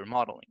things that you're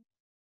modeling.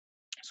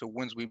 So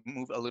once we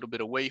move a little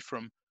bit away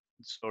from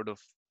sort of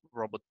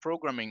robot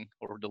programming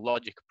or the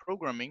logic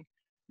programming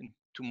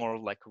into more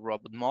like a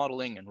robot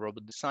modeling and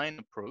robot design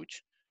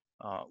approach,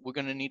 we're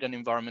going to need an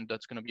environment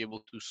that's going to be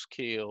able to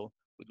scale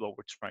with what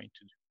we're trying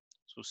to do.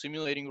 So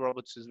simulating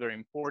robots is very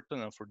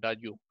important, and for that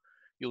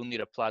you'll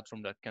need a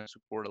platform that can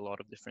support a lot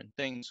of different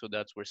things. So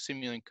that's where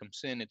Simulink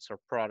comes in. It's our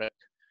product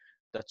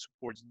that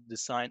supports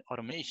design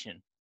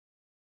automation.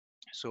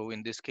 So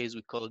in this case,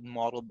 we call it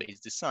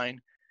model-based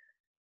design.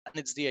 And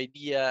it's the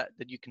idea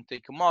that you can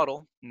take a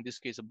model, in this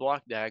case a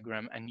block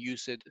diagram, and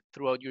use it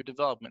throughout your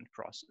development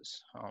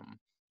process.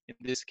 In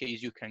this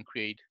case, you can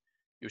create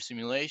your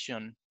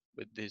simulation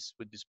with this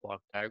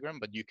block diagram,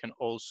 but you can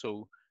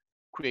also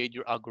create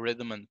your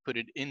algorithm and put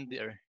it in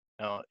there,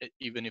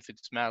 even if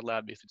it's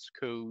MATLAB, if it's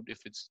code,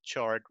 if it's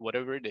chart,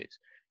 whatever it is.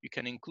 You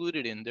can include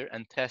it in there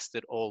and test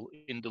it all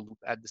in the loop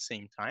at the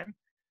same time.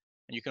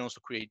 And you can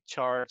also create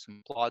charts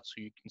and plots.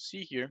 So you can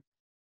see here,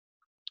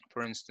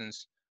 for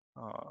instance,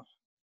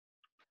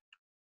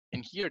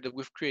 in here that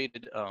we've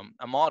created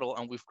a model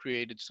and we've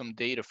created some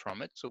data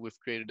from it. So we've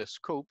created a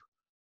scope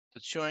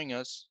that's showing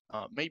us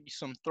maybe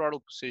some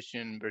throttle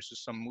position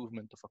versus some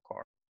movement of a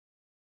car.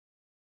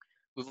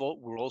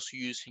 We're also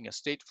using a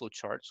state flow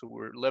chart. So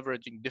we're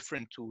leveraging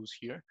different tools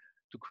here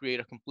to create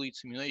a complete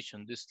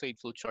simulation. This state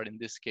flow chart in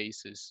this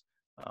case is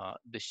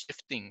the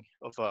shifting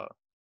of a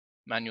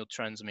manual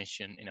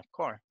transmission in a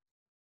car.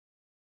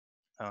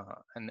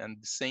 And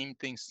the same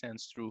thing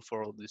stands true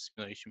for all the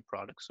simulation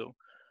products. So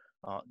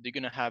they're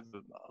going to have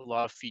a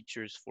lot of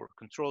features for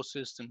control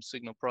systems,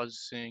 signal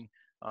processing,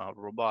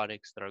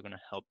 robotics that are going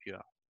to help you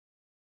out.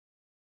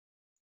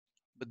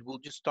 But we'll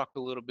just talk a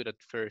little bit at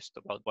first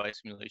about why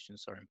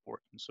simulations are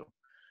important. So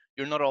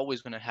you're not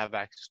always going to have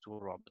access to a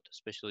robot,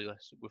 especially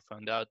as we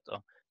found out.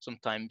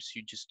 Sometimes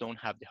you just don't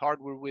have the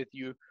hardware with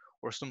you,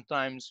 or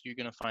sometimes you're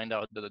going to find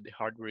out that the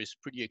hardware is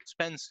pretty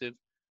expensive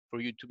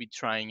for you to be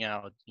trying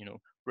out,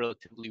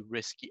 relatively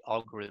risky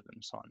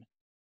algorithms on it.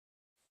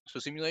 So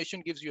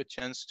simulation gives you a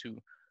chance to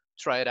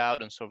try it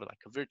out in sort of like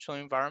a virtual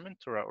environment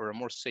or a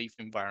more safe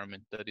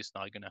environment that is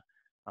not going to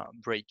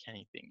break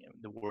anything. And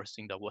the worst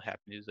thing that will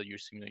happen is that your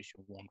simulation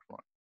won't run.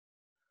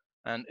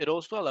 And it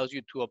also allows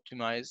you to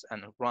optimize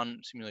and run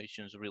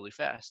simulations really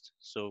fast.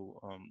 So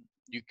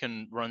you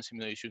can run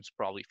simulations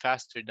probably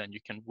faster than you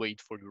can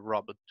wait for your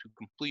robot to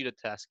complete a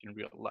task in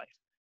real life.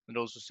 It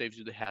also saves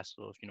you the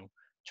hassle of,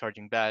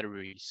 charging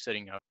batteries,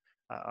 setting up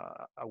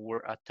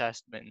a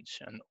test bench,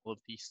 and all of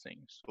these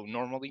things. So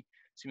normally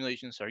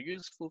simulations are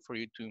useful for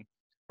you to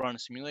run a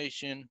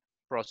simulation,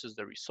 process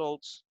the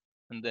results,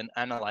 and then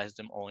analyze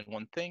them all in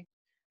one thing.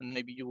 And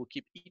maybe you will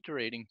keep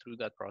iterating through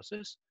that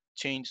process,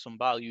 change some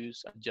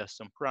values, adjust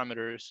some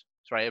parameters,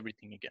 try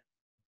everything again.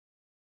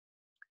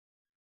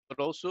 But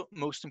also,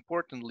 most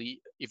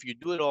importantly, if you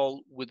do it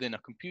all within a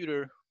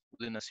computer,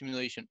 within a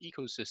simulation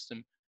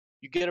ecosystem,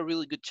 you get a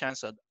really good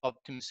chance at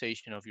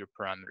optimization of your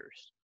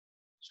parameters.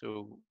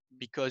 So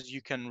because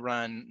you can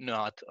run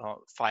not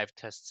 5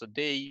 tests a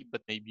day,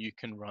 but maybe you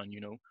can run,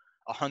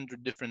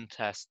 100 different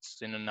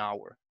tests in an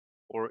hour,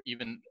 or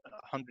even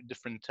 100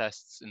 different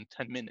tests in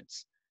 10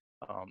 minutes.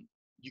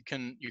 You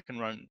can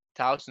run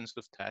thousands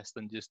of tests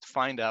and just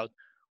find out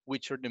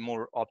which are the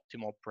more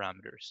optimal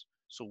parameters.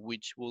 So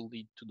which will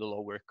lead to the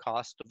lower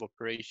cost of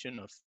operation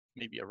of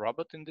maybe a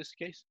robot in this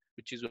case,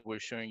 which is what we're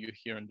showing you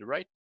here on the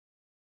right.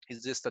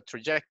 Is this the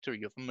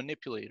trajectory of a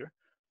manipulator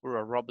or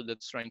a robot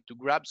that's trying to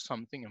grab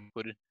something and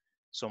put it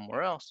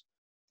somewhere else?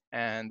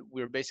 And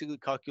we're basically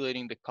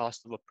calculating the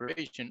cost of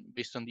operation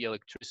based on the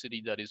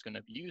electricity that it's going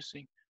to be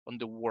using, on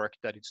the work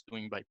that it's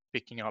doing by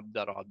picking up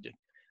that object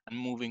and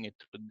moving it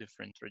to a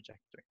different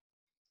trajectory.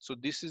 So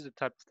this is the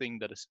type of thing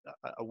that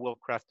a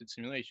well-crafted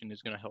simulation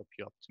is going to help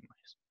you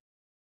optimize.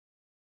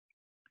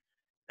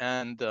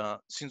 And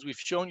since we've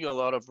shown you a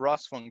lot of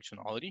ROS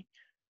functionality,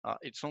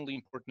 it's only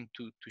important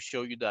to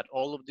show you that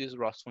all of this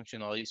ROS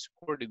functionality is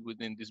supported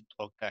within this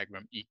block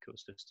diagram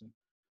ecosystem.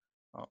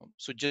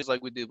 So just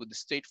like we did with the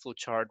stateful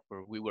chart,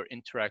 where we were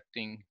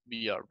interacting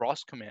via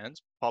ROS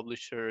commands,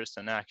 publishers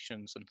and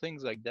actions and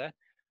things like that,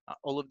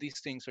 all of these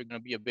things are going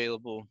to be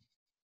available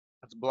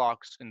as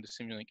blocks in the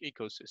Simulink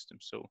ecosystem.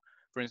 So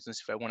for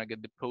instance, if I want to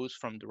get the pose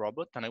from the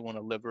robot and I want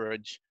to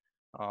leverage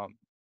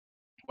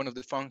one of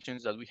the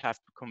functions that we have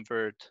to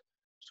convert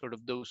sort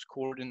of those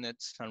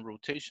coordinates and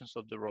rotations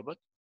of the robot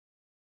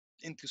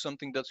into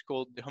something that's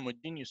called the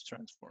homogeneous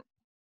transform.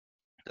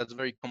 That's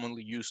very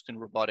commonly used in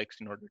robotics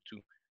in order to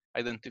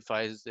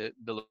identify the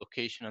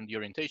location and the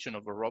orientation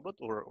of a robot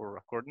or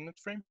a coordinate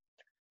frame.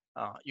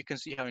 You can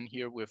see how in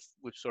here we've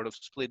sort of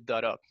split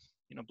that up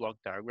in a block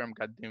diagram,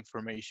 got the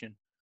information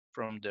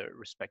from the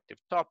respective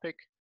topic,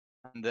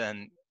 and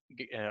then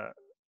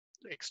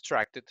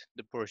extracted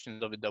the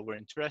portions of it that we're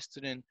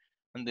interested in,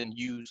 and then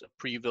use a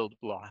pre-built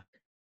block.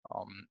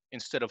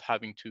 Instead of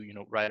having to,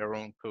 write our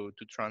own code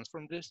to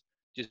transform this,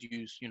 just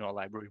use, a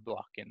library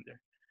block in there.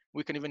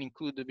 We can even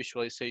include the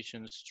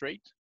visualization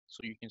straight.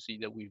 So you can see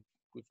that we've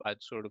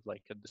had sort of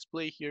like a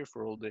display here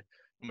for all the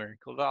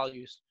numerical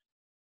values.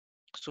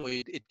 So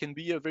it can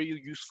be a very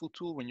useful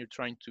tool when you're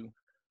trying to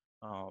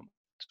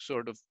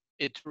sort of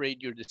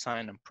iterate your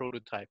design and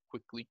prototype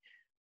quickly,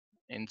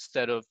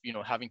 instead of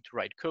having to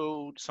write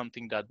code,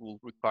 something that will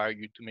require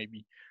you to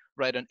maybe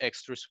write an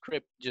extra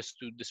script just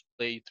to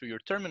display through your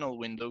terminal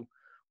window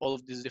all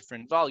of these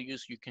different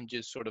values. You can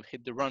just sort of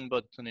hit the run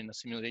button in a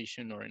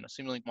simulation or in a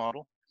Simulink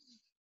model,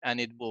 and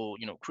it will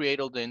create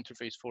all the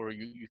interface for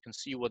you. You can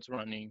see what's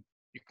running,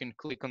 you can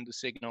click on the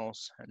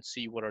signals and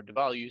see what are the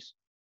values,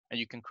 and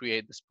you can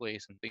create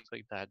displays and things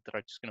like that that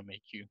are just going to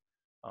make you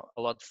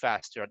a lot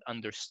faster at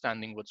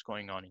understanding what's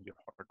going on in your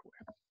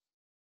hardware.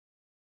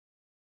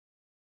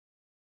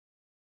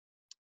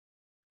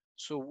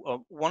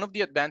 So one of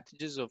the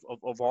advantages of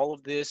all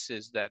of this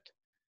is that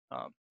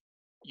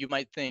you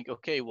might think,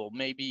 okay, well,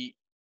 maybe,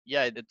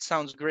 yeah, that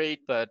sounds great,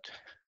 but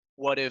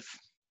what if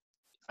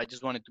I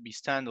just want it to be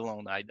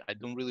standalone? I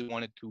don't really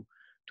want it to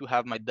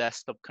have my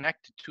desktop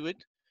connected to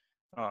it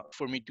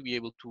for me to be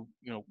able to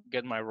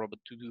get my robot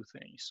to do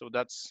things. So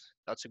that's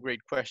a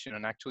great question,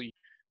 and actually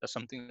that's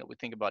something that we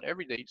think about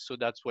every day. So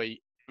that's why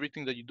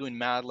everything that you do in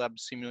MATLAB,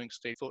 Simulink,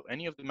 Stateful,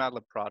 any of the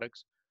MATLAB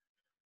products,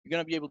 you're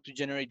going to be able to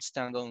generate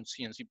standalone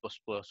C and C++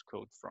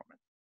 code from it.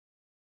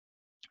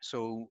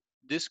 So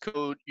this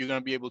code, you're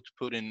going to be able to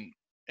put in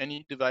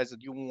any device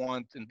that you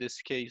want. In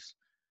this case,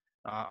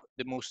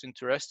 the most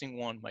interesting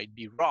one might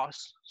be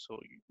ROS. So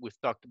we've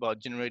talked about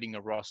generating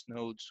a ROS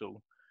node. So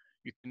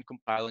you can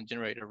compile and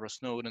generate a ROS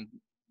node and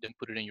then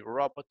put it in your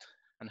robot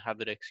and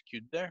have it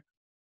execute there.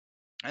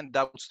 And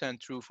that will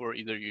stand true for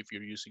either if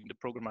you're using the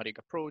programmatic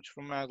approach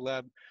from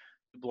MATLAB,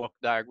 the block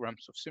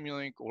diagrams of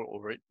Simulink,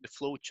 or the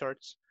flow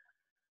charts.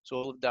 So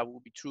all of that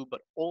will be true,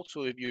 but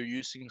also if you're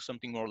using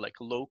something more like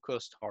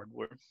low-cost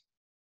hardware,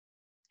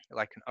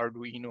 like an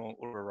Arduino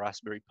or a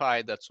Raspberry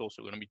Pi, that's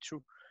also going to be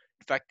true.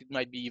 In fact, it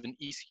might be even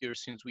easier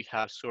since we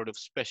have sort of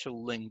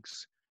special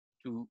links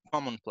to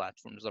common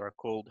platforms that are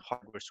called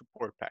hardware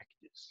support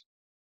packages.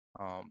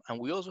 And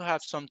we also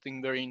have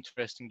something very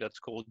interesting that's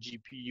called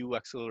GPU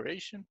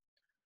acceleration.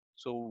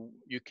 So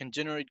you can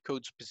generate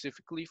code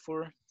specifically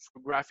for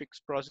graphics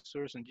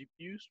processors and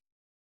GPUs.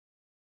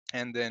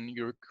 And then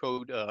your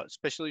code,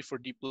 especially for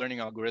deep learning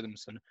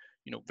algorithms and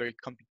very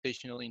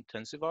computationally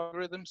intensive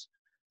algorithms,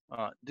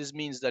 this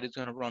means that it's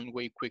going to run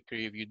way quicker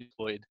if you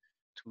deploy it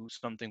to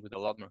something with a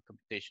lot more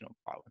computational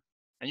power.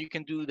 And you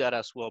can do that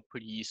as well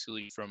pretty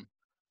easily from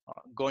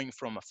going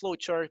from a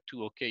flowchart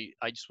to, okay,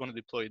 I just want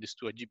to deploy this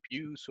to a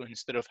GPU. So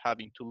instead of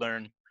having to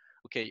learn,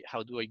 okay,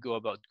 how do I go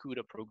about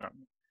CUDA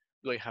programming?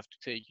 Do I have to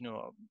take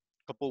a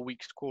couple of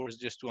weeks course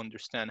just to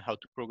understand how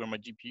to program a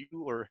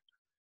GPU, or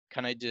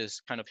can I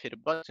just kind of hit a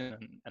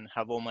button and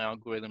have all my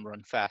algorithm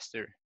run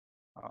faster?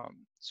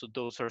 So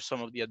those are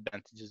some of the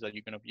advantages that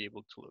you're going to be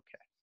able to look at.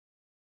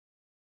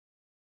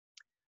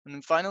 And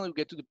then finally, we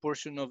get to the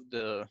portion of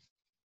the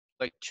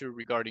lecture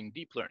regarding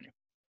deep learning.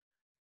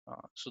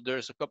 So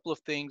there's a couple of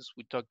things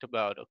we talked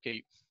about,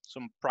 okay,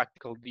 some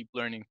practical deep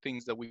learning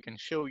things that we can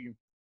show you.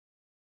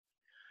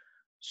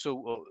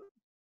 So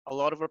a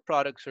lot of our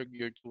products are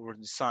geared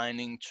toward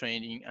designing,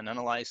 training, and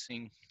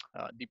analyzing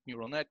deep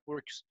neural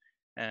networks.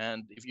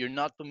 And if you're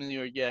not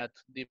familiar yet,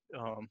 deep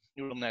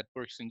neural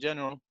networks in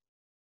general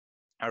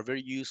are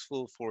very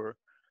useful for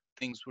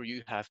things where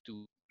you have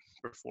to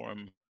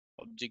perform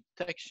object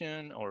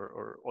detection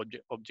or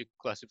object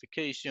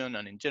classification.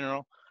 And in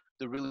general,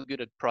 they're really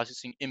good at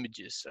processing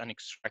images and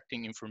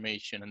extracting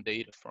information and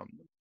data from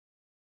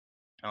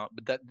them.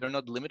 But that they're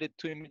not limited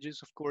to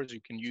images, of course.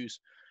 You can use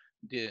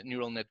the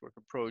neural network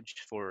approach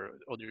for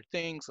other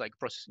things like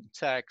processing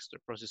text or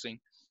processing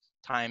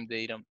time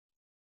data.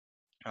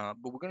 But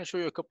we're going to show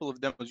you a couple of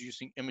demos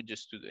using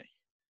images today.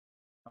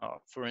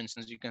 For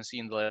instance, you can see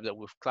in the lab that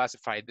we've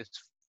classified this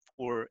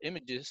for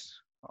images.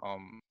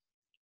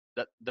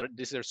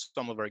 These are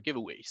some of our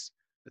giveaways,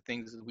 the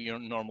things that we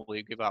don't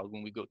normally give out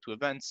when we go to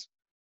events.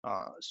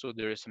 So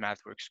there is a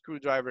MathWorks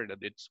screwdriver that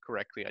it's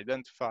correctly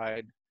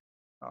identified.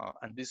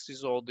 And this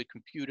is all the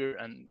computer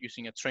and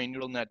using a trained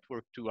neural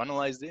network to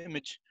analyze the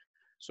image,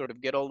 sort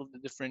of get all of the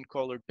different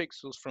colored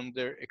pixels from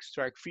there,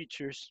 extract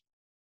features,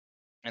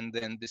 and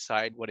then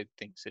decide what it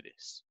thinks it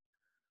is.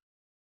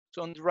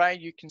 So on the right,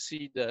 you can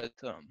see that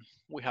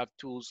we have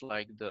tools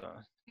like the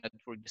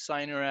Network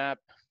Designer app.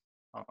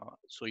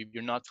 So if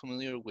you're not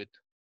familiar with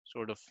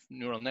sort of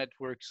neural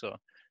networks,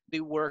 they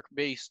work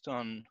based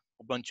on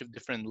a bunch of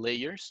different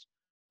layers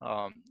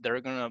that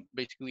are gonna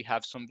basically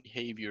have some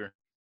behavior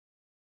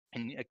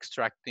in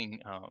extracting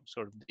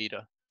sort of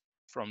data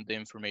from the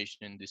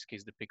information, in this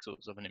case, the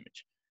pixels of an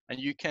image. And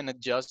you can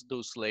adjust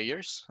those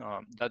layers.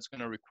 That's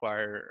gonna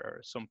require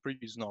some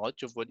previous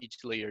knowledge of what each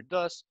layer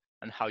does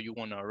and how you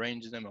wanna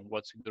arrange them and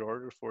what's a good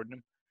order for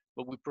them.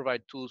 But we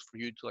provide tools for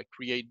you to like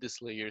create these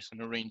layers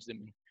and arrange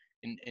them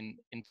in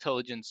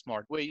intelligent,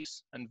 smart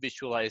ways and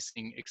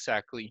visualizing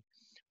exactly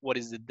what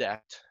is the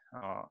depth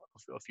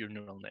of your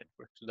neural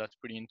network. So that's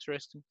pretty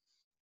interesting.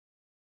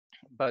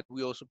 But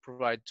we also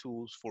provide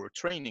tools for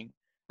training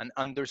and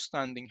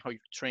understanding how your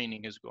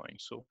training is going.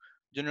 So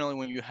generally,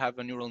 when you have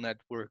a neural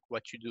network,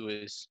 what you do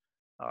is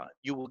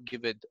you will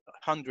give it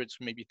hundreds,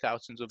 maybe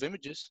thousands of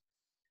images,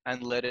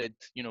 and let it,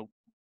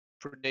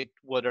 predict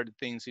what are the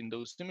things in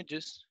those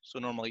images. So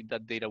normally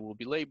that data will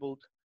be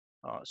labeled.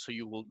 So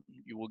you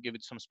will give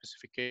it some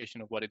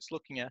specification of what it's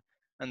looking at,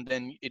 and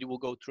then it will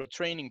go through a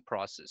training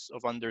process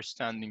of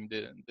understanding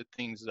the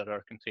things that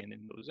are contained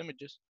in those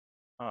images.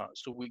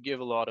 So we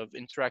give a lot of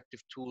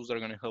interactive tools that are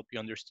going to help you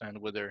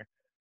understand whether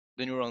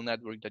the neural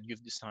network that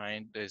you've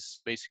designed is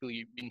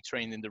basically being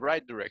trained in the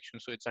right direction.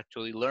 So it's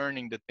actually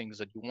learning the things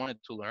that you want it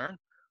to learn,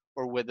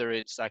 or whether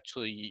it's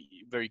actually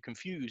very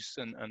confused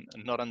and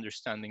not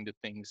understanding the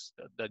things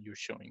that you're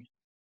showing.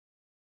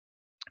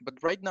 But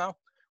right now,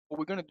 what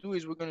we're going to do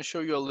is we're going to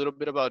show you a little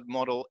bit about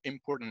model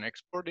import and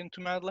export into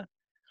MATLAB.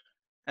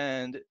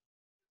 And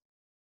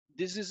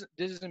this is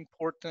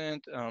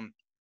important.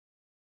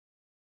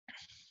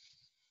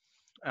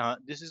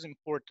 This is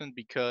important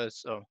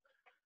because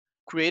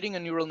creating a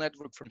neural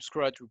network from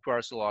scratch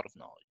requires a lot of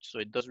knowledge. So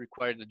it does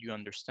require that you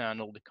understand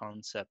all the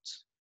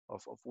concepts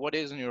of what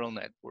is a neural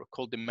network,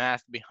 all the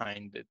math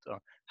behind it,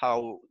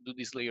 how do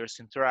these layers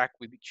interact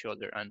with each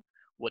other, and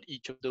what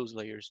each of those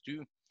layers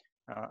do,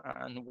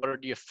 and what are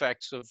the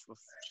effects of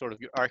sort of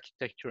your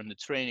architecture and the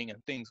training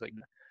and things like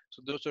that.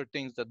 So those are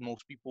things that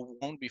most people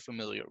won't be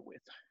familiar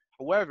with.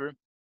 However,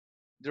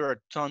 there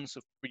are tons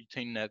of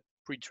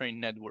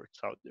pre-trained networks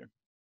out there.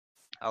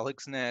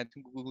 AlexNet,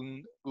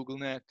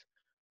 GoogleNet,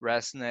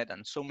 ResNet,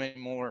 and so many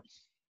more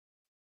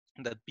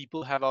that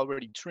people have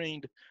already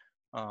trained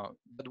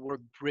that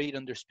work great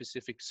under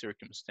specific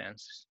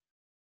circumstances.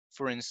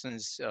 For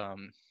instance,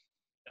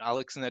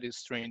 AlexNet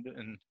is trained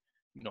in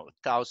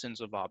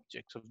thousands of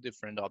objects, of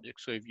different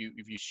objects. So if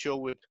you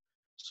show it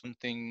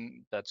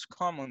something that's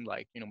common,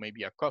 like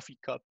maybe a coffee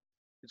cup,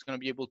 it's going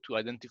to be able to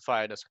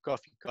identify it as a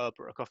coffee cup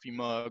or a coffee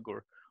mug,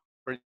 or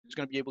it's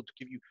going to be able to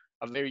give you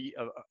a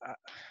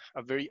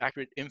very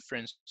accurate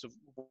inference of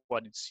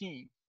what it's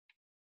seeing.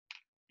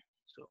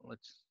 So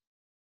let's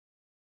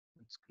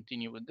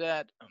continue with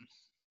that.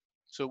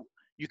 So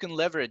you can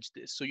leverage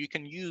this. So you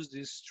can use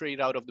this straight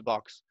out of the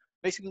box,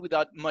 basically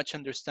without much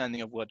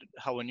understanding of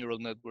how a neural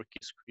network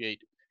is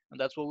created. And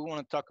that's what we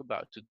want to talk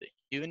about today.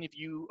 Even if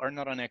you are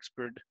not an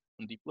expert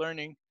on deep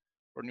learning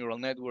or neural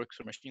networks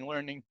or machine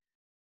learning,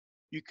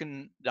 you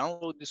can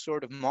download this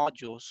sort of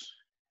modules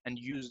and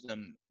use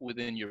them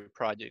within your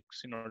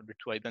projects in order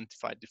to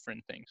identify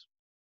different things.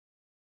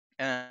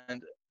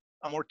 And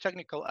a more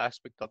technical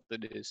aspect of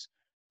it is,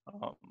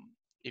 um,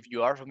 if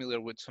you are familiar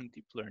with some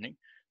deep learning,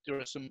 there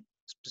are some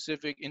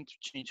specific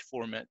interchange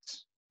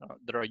formats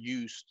that are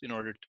used in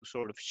order to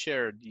sort of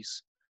share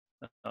these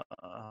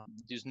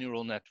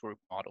neural network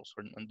models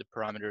and the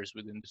parameters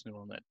within this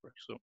neural network.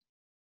 So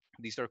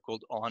these are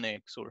called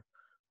ONNX or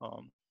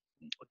um,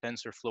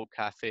 TensorFlow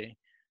Cafe,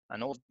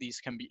 and all of these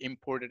can be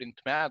imported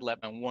into MATLAB.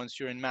 And once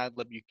you're in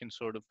MATLAB, you can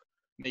sort of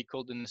make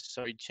all the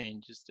necessary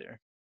changes there.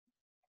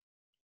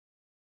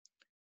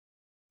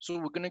 So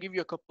we're going to give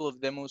you a couple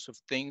of demos of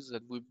things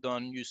that we've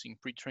done using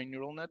pre-trained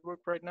neural network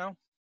right now.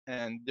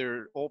 And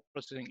they're all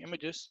processing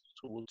images.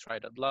 So we'll try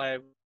that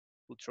live.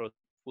 We'll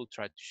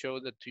try to show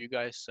that to you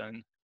guys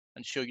and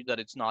show you that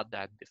it's not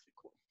that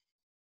difficult.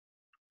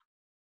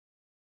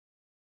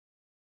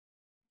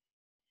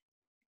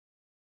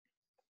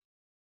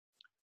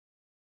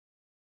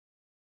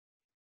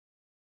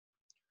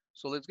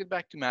 So let's get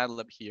back to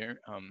MATLAB here.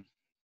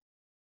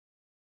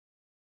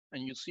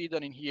 And you'll see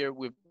that in here,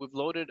 we've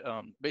loaded,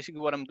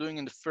 basically what I'm doing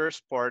in the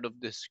first part of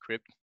this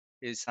script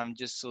is I'm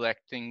just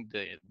selecting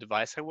the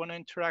device I want to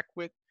interact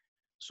with.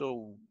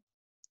 So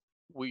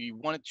we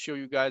wanted to show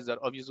you guys that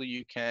obviously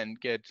you can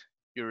get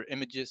your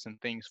images and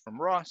things from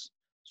ROS.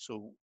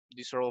 So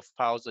these are all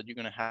files that you're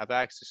going to have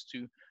access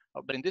to.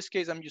 But in this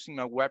case, I'm using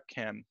my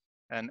webcam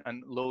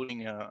and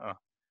loading a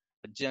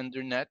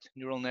GenderNet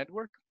neural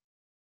network.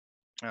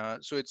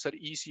 So it's as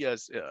easy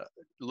as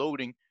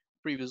loading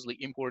previously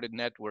imported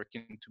network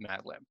into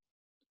MATLAB.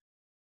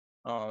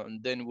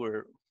 And then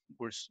we're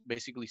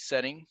basically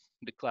setting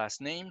the class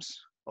names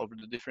of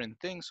the different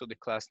things. So the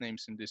class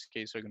names in this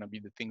case are going to be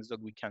the things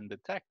that we can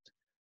detect.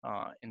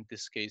 In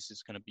this case,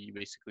 it's going to be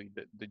basically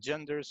the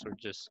genders, or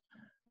just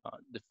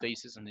the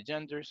faces and the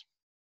genders.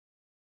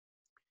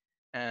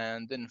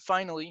 And then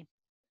finally,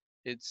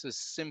 it's as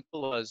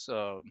simple as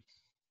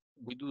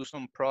we do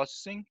some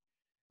processing.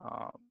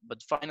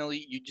 But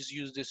finally, you just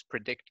use this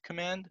predict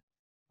command.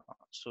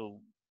 So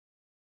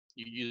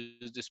you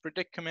use this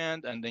predict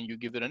command, and then you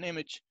give it an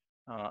image,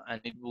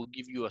 and it will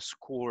give you a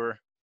score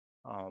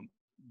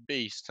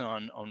based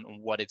on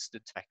what it's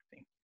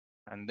detecting.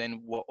 And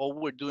then all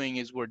we're doing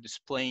is we're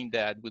displaying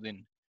that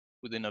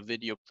within a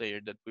video player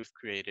that we've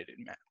created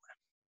in MATLAB.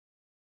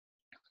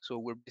 So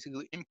we're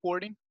basically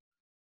importing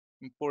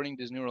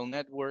this neural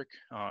network,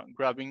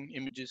 grabbing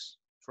images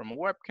from a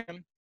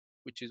webcam,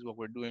 which is what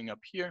we're doing up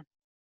here.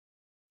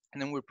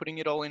 And then we're putting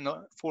it all in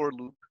a for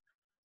loop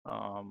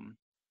um,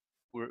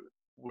 where,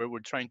 where we're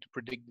trying to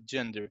predict the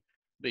gender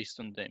based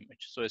on the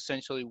image. So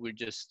essentially, we're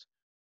just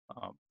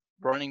uh,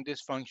 running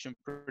this function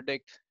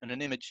predict and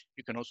an image.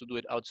 You can also do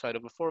it outside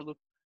of a for loop,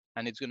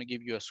 and it's going to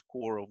give you a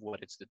score of what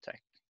it's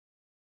detecting.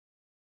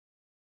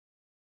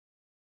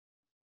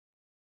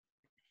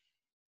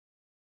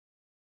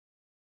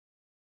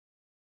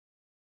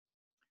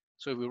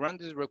 So if we run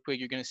this real quick,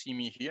 you're going to see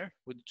me here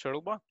with the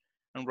turtle bot.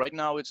 And right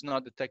now, it's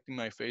not detecting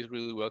my face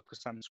really well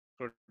because I'm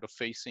sort of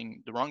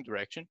facing the wrong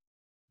direction.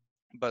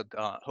 But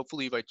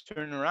hopefully, if I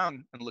turn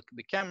around and look at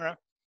the camera,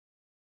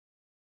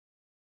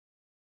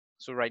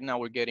 so right now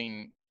we're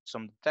getting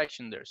some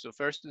detection there. So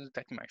first, it's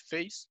detecting my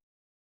face.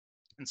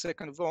 And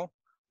second of all,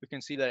 we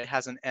can see that it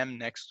has an M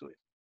next to it.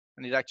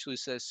 And it actually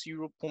says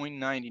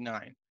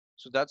 0.99.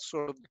 So that's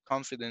sort of the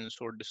confidence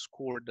or the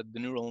score that the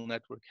neural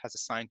network has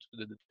assigned to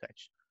the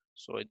detection.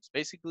 So it's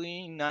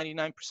basically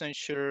 99%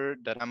 sure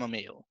that I'm a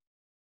male.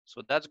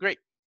 So that's great.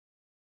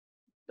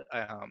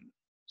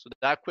 So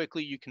that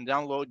quickly you can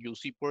download. You'll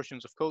see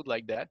portions of code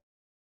like that.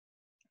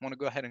 I want to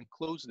go ahead and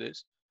close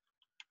this,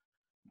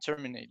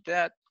 terminate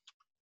that.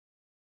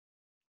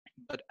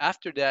 But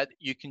after that,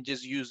 you can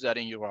just use that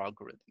in your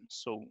algorithm.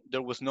 So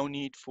there was no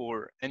need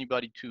for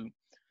anybody to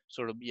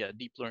sort of be a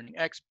deep learning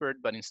expert,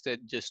 but instead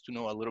just to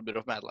know a little bit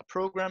of MATLAB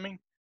programming,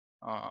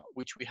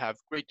 which we have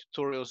great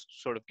tutorials to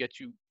sort of get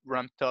you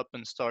ramped up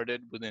and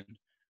started within,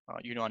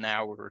 an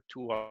hour or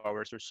 2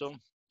 hours or so.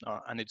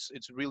 And it's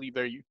really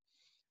very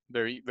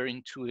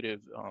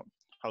intuitive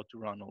how to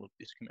run all of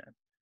these commands.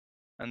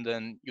 And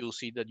then you'll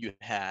see that you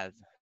have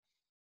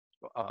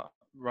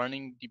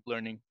running deep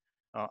learning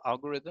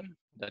algorithm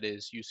that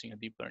is using a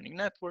deep learning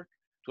network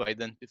to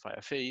identify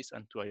a face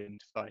and to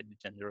identify the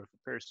gender of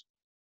a person.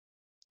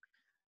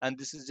 And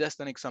this is just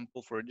an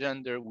example for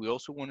gender. We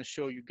also want to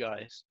show you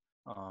guys,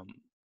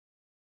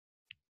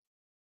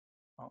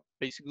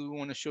 basically we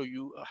want to show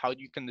you how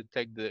you can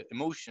detect the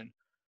emotion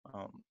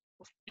of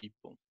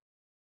people.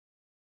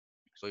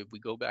 So if we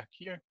go back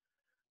here,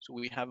 so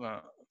we have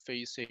a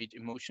face age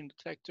emotion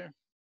detector.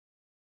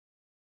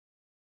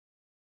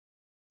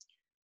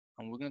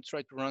 And we're going to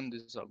try to run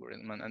this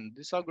algorithm. And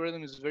this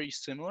algorithm is very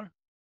similar.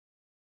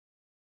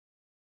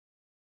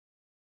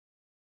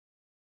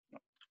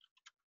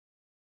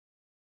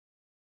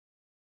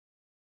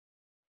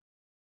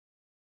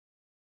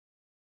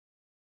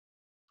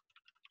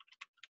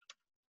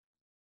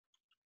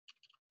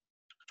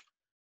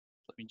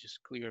 Let me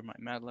just clear my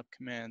MATLAB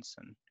commands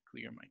and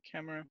clear my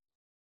camera.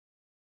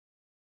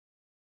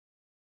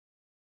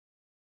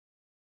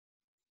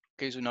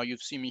 Okay, so now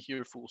you've seen me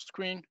here full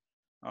screen.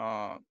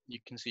 You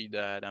can see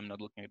that I'm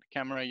not looking at the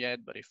camera yet,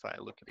 but if I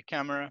look at the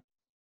camera,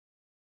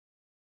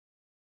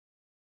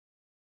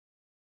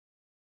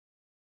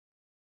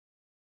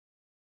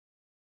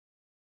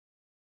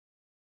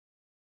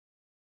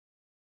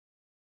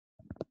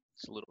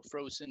 it's a little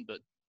frozen, but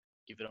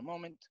give it a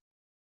moment.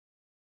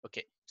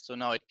 Okay, so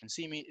now it can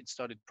see me. It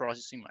started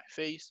processing my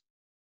face,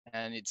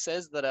 and it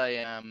says that I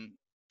am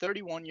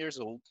 31 years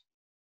old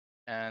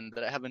and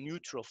that I have a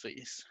neutral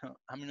face.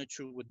 I'm not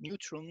sure what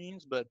neutral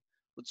means, but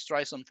let's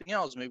try something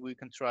else. Maybe we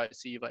can try to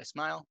see if I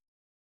smile.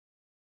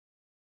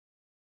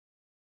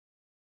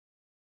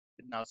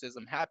 It now says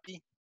I'm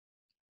happy.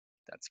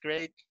 That's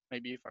great.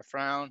 Maybe if I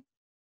frown,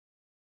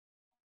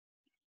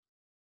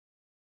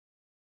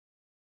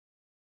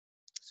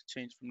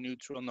 change from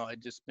neutral. No,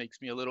 it just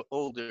makes me a little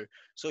older.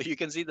 So you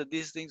can see that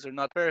these things are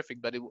not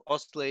perfect, but it will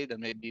oscillate and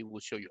maybe it will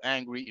show you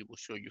angry. It will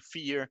show you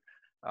fear.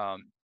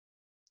 Um,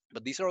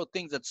 but these are all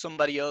things that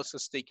somebody else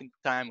has taken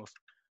time of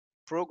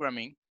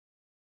programming.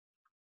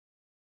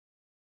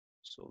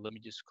 So let me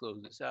just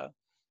close this out.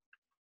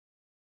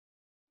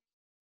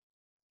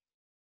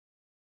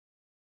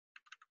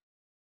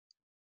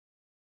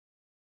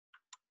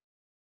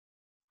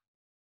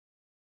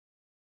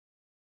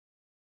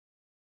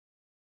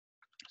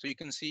 So you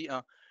can see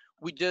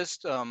we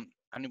just, and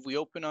if we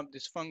open up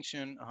this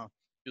function,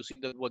 you'll see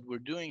that what we're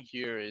doing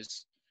here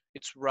is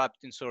it's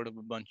wrapped in sort of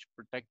a bunch of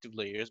protective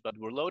layers, but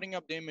we're loading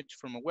up the image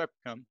from a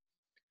webcam.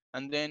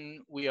 And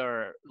then we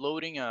are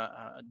loading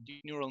a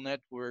deep neural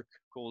network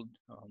called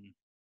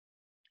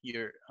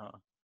here.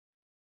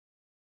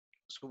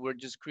 So we're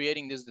just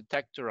creating this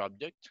detector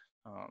object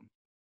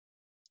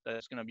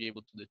that's going to be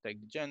able to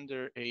detect the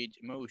gender, age,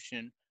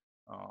 emotion.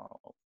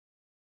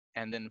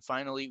 And then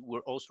finally,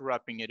 we're also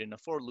wrapping it in a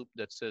for loop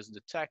that says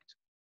detect.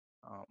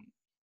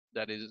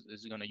 That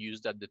is going to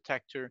use that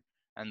detector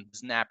and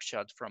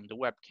snapshot from the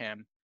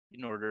webcam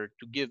in order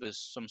to give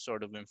us some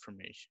sort of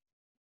information.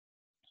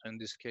 In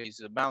this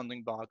case, a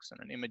bounding box and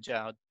an image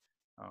out.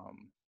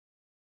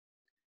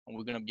 And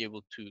we're going to be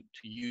able to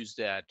use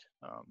that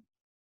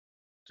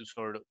to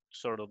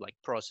sort of like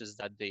process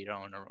that data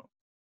on our own.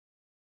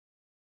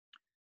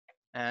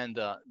 And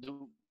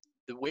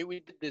the way we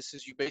did this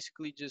is you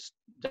basically just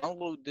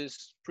download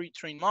this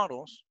pre-trained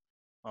models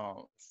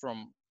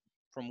from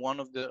one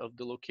of the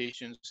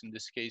locations. In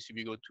this case, if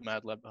you go to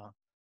MATLAB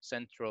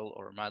Central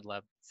or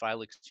MATLAB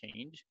File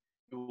Exchange,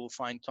 you will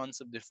find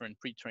tons of different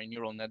pre-trained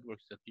neural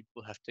networks that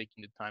people have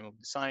taken the time of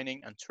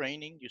designing and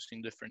training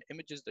using different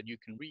images that you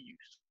can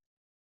reuse.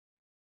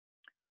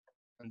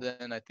 And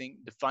then I think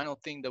the final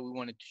thing that we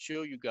wanted to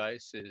show you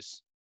guys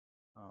is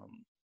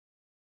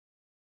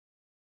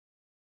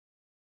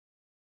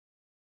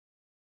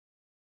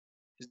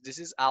this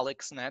is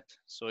AlexNet.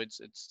 So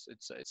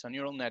it's a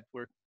neural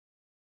network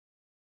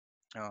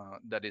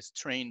that is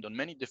trained on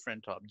many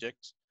different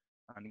objects.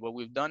 And what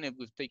we've done is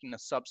we've taken a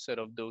subset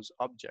of those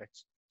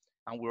objects,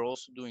 and we're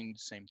also doing the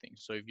same thing.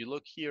 So if you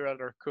look here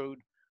at our code,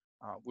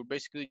 we're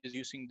basically just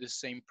using the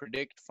same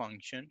predict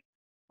function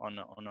on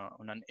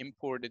an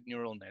imported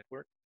neural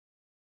network,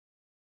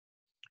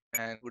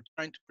 and we're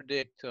trying to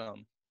predict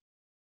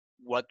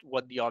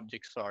what the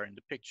objects are in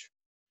the picture.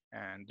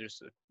 And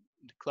the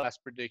class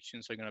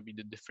predictions are going to be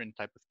the different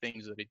type of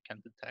things that it can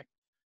detect.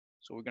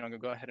 So we're going to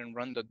go ahead and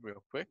run that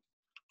real quick.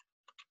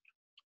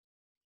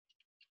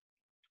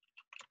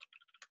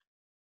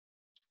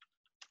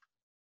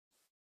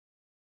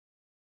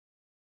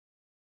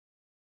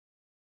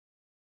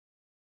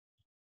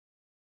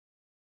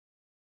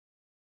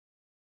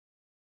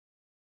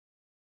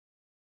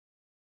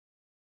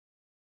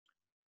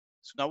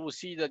 So now we'll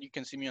see that you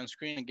can see me on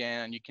screen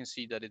again, and you can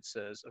see that it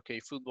says, okay,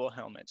 football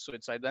helmet. So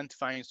it's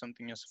identifying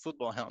something as a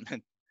football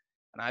helmet.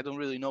 And I don't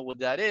really know what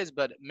that is,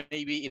 but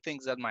maybe it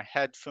thinks that my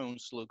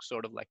headphones look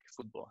sort of like a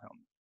football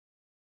helmet.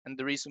 And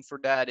the reason for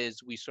that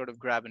is we sort of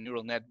grab a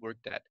neural network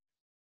that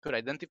could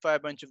identify a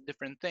bunch of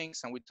different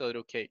things, and we tell it,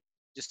 okay,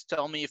 just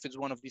tell me if it's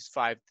one of these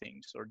 5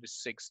 things or the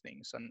 6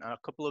 things. And a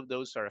couple of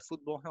those are a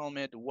football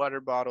helmet, a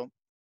water bottle.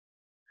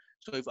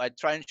 So if I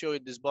try and show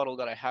it this bottle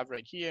that I have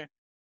right here,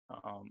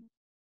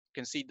 you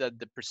can see that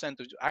the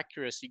percentage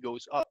accuracy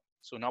goes up.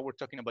 So now we're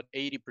talking about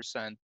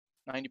 80%,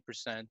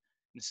 90%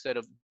 instead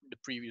of the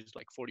previous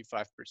like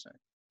 45%.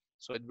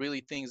 So it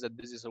really thinks that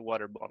this is a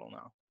water bottle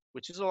now,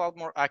 which is a lot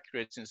more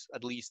accurate since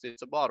at least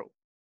it's a bottle.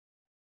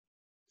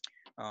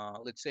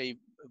 Let's say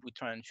if we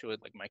try and show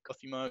it like my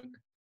coffee mug,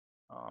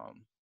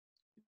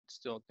 it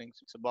still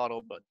thinks it's a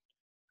bottle, but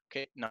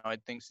okay, now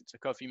it thinks it's a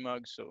coffee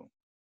mug. So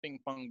ping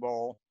pong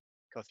ball,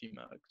 coffee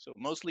mug. So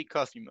mostly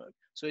coffee mug.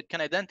 So it can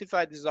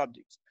identify these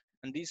objects.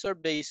 And these are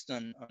based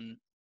on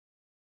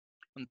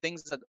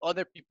things that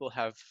other people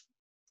have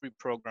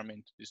pre-programmed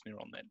into these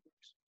neural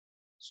networks.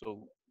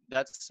 So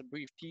that's a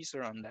brief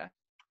teaser on that.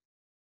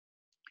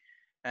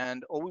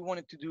 And all we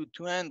wanted to do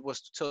to end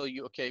was to tell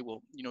you, okay,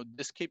 well,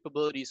 these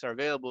capabilities are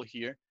available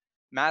here.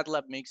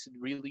 MATLAB makes it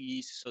really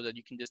easy so that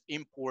you can just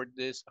import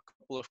this, a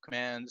couple of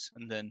commands,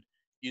 and then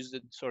use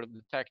the sort of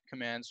detect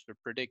commands or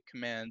predict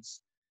commands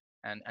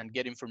and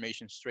get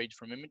information straight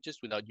from images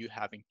without you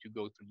having to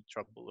go through the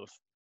trouble of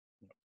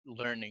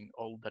learning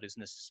all that is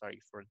necessary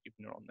for a deep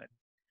neural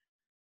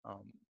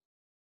network.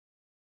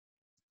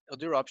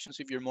 Other options,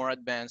 if you're more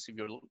advanced, if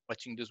you're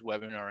watching this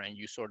webinar and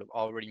you sort of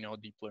already know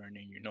deep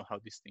learning, you know how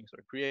these things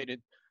are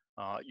created,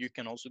 you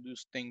can also do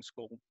things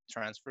called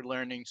transfer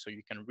learning. So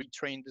you can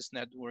retrain this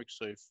network.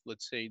 So if,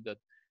 let's say that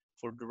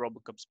for the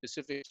RoboCup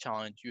specific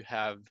challenge, you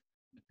have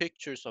the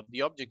pictures of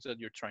the objects that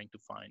you're trying to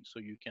find. So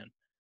you can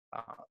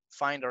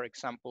find our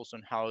examples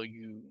on how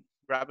you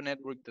grab a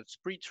network that's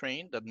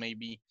pre-trained that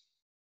maybe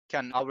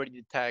can already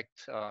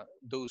detect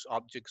those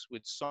objects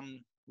with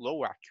some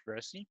low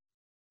accuracy,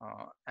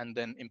 and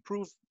then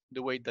improve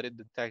the way that it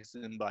detects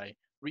them by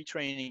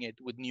retraining it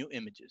with new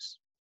images.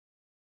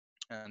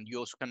 And you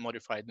also can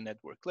modify the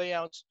network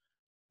layouts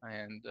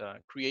and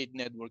create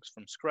networks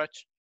from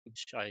scratch,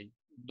 which I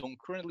don't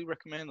currently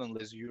recommend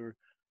unless you've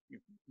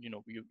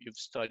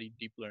studied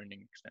deep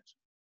learning extensively.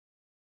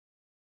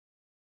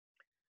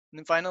 And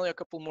then finally, a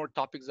couple more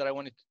topics that I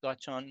wanted to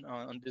touch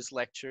on this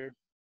lecture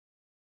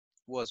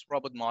was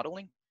robot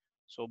modeling.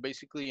 So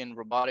basically in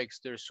robotics,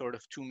 there's sort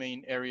of 2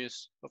 main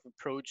areas of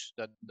approach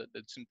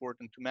that's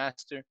important to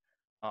master.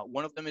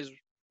 One of them is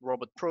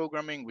robot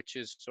programming, which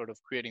is sort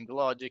of creating the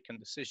logic and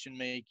decision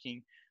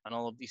making and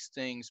all of these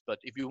things. But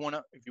if you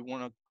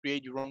wanna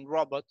create your own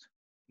robot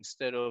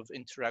instead of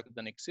interact with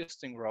an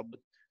existing robot,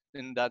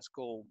 then that's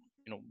called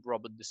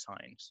robot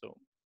design. So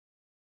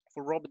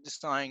for robot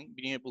design,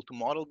 being able to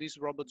model these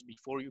robots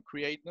before you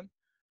create them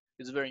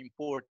is very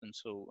important.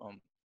 So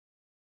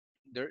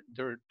there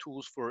are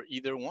tools for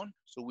either one.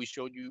 So we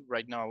showed you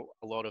right now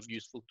a lot of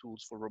useful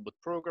tools for robot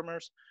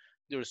programmers.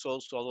 There's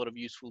also a lot of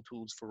useful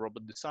tools for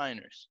robot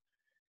designers.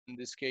 In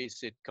this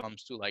case, it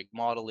comes to like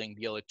modeling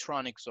the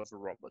electronics of a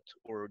robot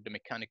or the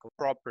mechanical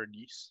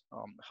properties.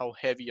 How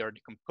heavy are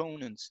the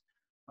components?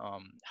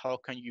 How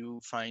can you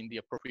find the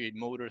appropriate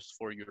motors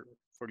for your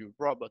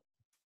robot?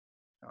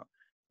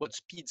 What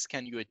speeds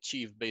can you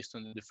achieve based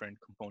on the different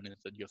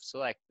components that you have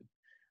selected?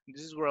 And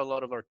this is where a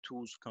lot of our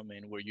tools come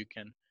in, where you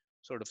can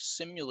sort of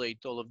simulate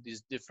all of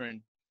these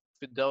different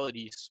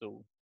fidelities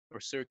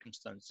or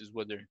circumstances,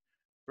 whether,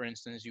 for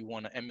instance, you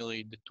want to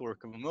emulate the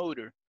torque of a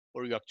motor,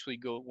 or you actually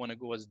want to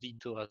go as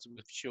detailed as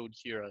we've showed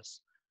here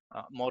as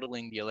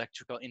modeling the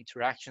electrical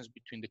interactions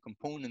between the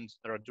components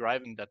that are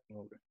driving that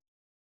motor.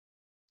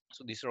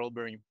 So these are all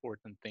very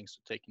important things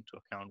to take into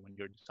account when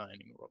you're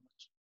designing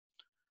robots.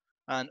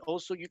 And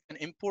also you can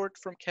import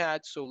from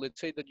CAD. So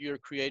let's say that you're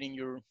creating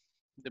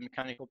the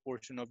mechanical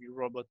portion of your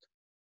robot.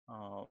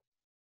 Uh,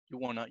 you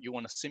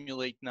wanna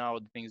simulate now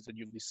the things that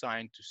you've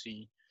designed to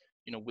see,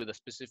 with a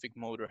specific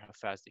motor, how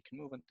fast they can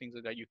move and things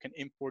like that. You can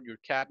import your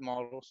CAD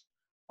models,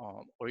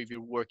 or if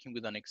you're working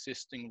with an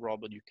existing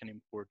robot, you can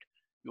import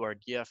your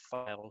RDF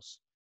files,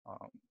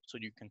 so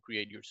you can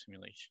create your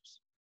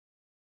simulations.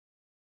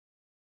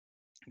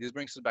 This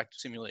brings us back to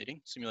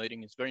simulating.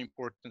 Simulating is very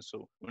important.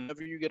 So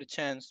whenever you get a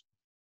chance,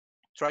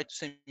 try to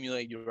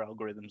simulate your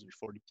algorithms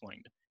before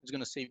deploying them. It's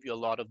going to save you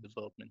a lot of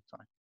development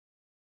time.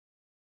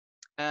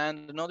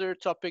 And another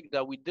topic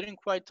that we didn't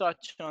quite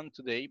touch on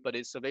today, but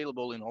it's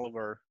available in all of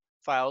our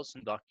files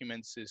and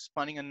documents, is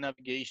planning and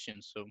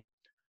navigation. So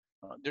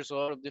there's a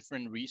lot of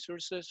different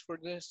resources for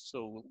this.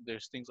 So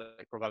there's things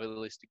like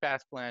probabilistic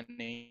path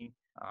planning,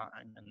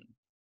 and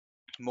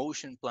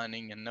motion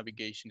planning, and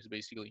navigation is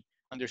basically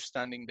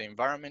understanding the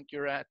environment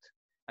you're at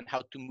and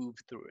how to move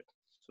through it.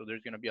 So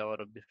there's going to be a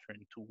lot of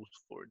different tools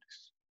for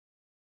this.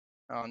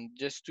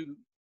 Just to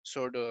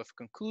sort of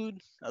conclude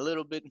a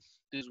little bit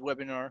this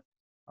webinar,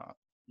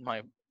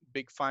 my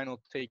big final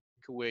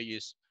takeaway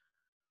is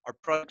our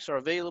products are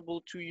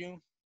available to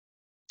you.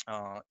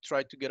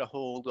 Try to get a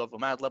hold of a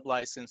MATLAB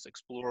license,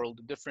 explore all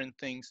the different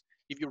things.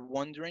 If you're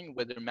wondering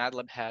whether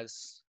MATLAB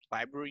has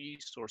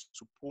libraries or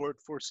support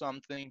for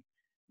something,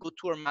 go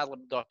to our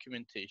MATLAB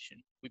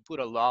documentation. We put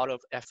a lot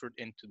of effort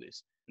into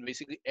this. And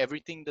basically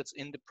everything that's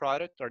in the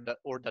product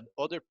or that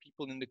other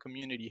people in the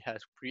community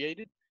has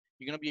created,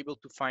 you're going to be able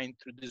to find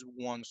through this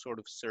one sort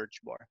of search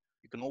bar.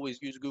 You can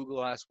always use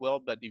Google as well,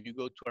 but if you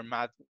go to our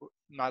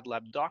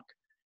MATLAB doc,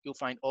 you'll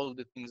find all of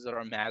the things that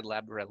are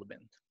MATLAB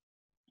relevant.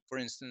 For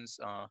instance,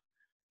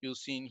 you'll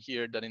see in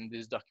here that in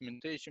this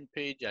documentation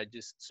page, I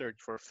just search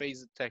for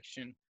phase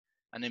detection,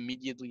 and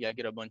immediately I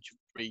get a bunch of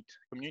great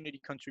community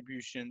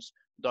contributions,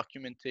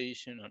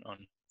 documentation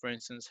on for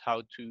instance,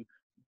 how to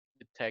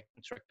detect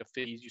and track the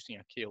phase using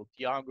a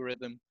KLT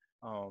algorithm,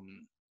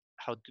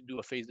 how to do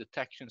a phase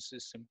detection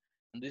system.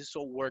 And this is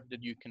all work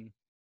that you can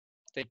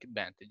take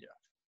advantage of.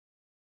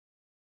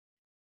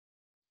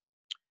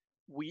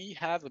 We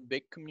have a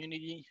big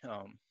community.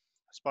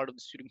 As part of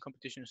the student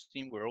competitions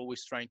team, we're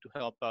always trying to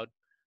help out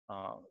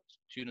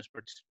students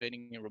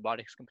participating in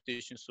robotics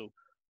competitions. So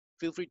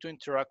feel free to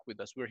interact with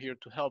us. We're here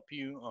to help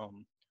you.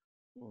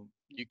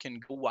 You can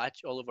go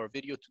watch all of our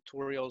video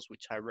tutorials,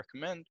 which I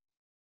recommend.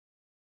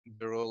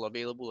 They're all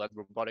available at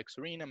Robotics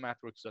Arena,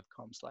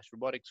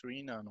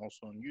 mathworks.com/roboticsarena, and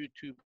also on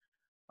YouTube.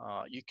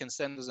 You can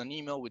send us an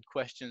email with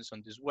questions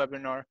on this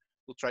webinar.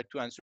 We'll try to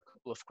answer a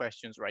couple of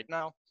questions right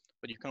now,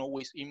 but you can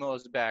always email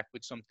us back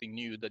with something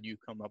new that you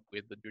come up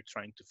with that you're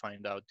trying to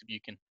find out if you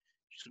can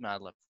use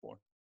MATLAB for.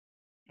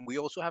 We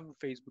also have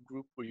a Facebook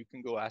group where you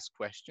can go ask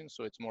questions,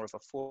 so it's more of a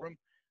forum,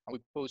 and we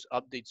post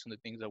updates on the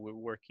things that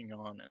we're working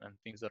on and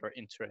things that are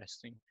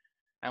interesting.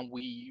 And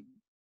we've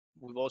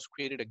also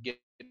created a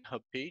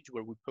GitHub page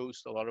where we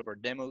post a lot of our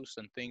demos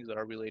and things that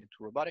are related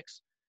to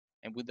robotics,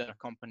 and with an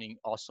accompanying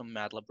awesome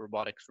MATLAB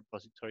robotics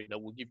repository that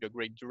will give you a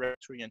great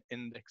directory and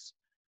index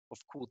of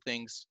cool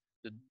things,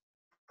 the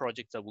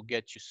projects that will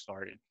get you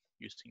started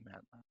using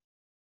MATLAB.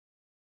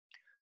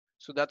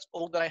 So that's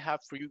all that I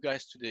have for you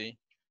guys today.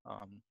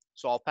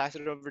 So I'll pass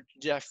it over to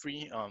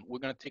Jeffrey. We're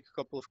going to take a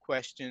couple of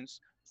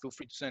questions. Feel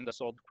free to send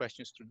us all the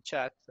questions through the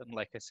chat. And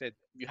like I said,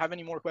 if you have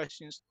any more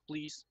questions,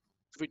 please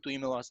feel free to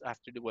email us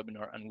after the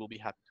webinar and we'll be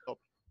happy to help.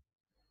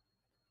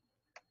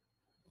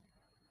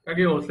 Thank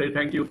you, Jose.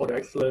 Thank you for the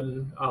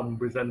excellent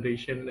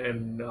presentation.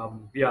 And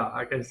yeah,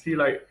 I can see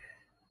like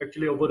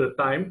actually over the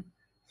time.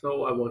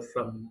 So I was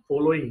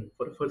following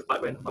for the first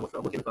part when I was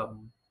working with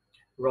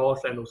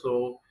Ross, and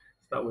also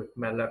start with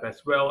MATLAB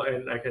as well.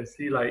 And I can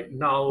see like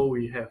now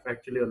we have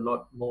actually a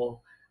lot more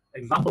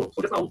examples.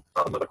 So just now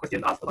the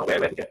question asked about where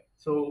to get.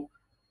 So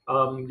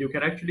you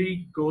can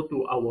actually go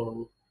to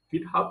our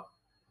GitHub,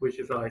 which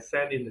is I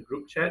sent in the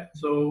group chat.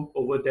 So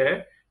over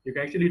there, you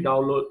can actually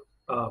download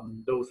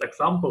those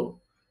examples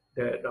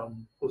that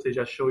Jose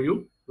just showed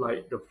you,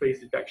 like the phase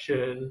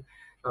detection,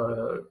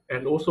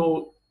 and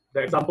also the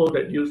example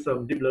that use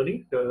deep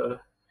learning, the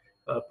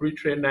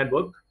pre-trained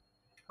network.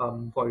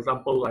 For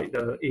example, like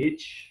the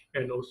age,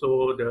 and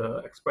also the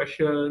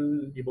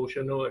expression,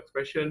 emotional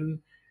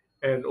expression,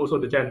 and also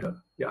the gender.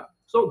 Yeah.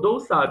 So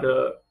those are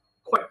the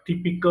quite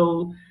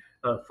typical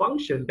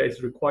function that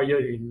is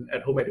required in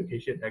at-home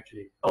education,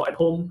 actually, or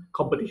at-home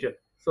competition.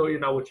 So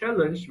in our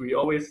challenge, we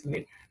always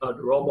need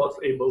the robots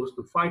able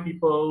to find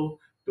people,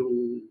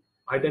 to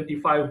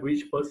identify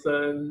which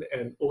person,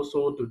 and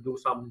also to do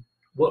some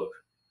work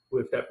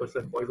with that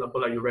person. For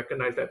example, like you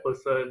recognize that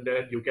person,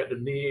 then you get the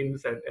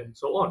names and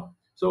so on.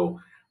 So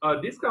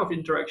this kind of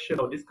interaction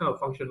or this kind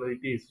of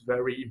functionality is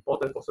very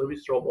important for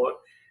service robot,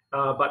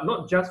 but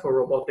not just for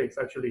robotics,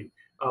 actually.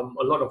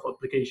 A lot of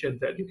applications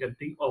that you can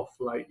think of,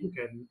 like you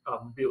can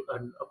build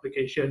an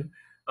application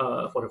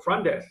for the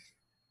front desk,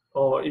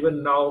 or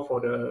even now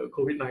for the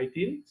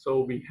COVID-19.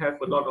 So we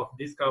have a lot of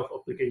this kind of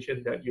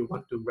application that you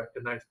want to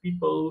recognize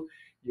people,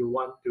 you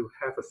want to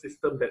have a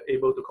system that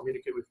able to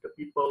communicate with the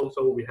people.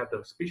 So we have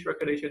the speech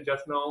recognition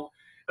just now,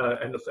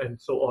 and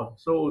so on.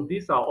 So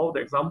these are all the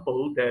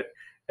examples that,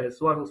 as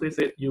Juan Jose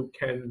said, you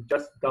can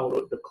just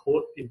download the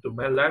code into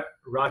MATLAB,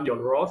 run your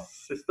ROS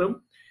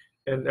system,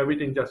 and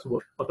everything just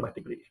works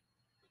automatically.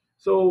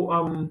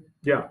 So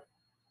yeah.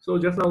 So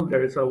just now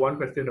there is one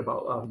question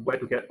about where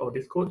to get all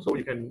this code. So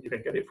you can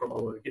get it from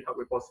our GitHub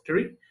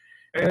repository.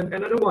 And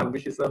another one,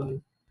 which is a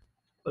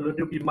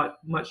little bit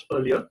much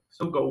earlier.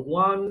 So got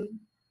one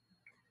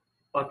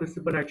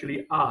participant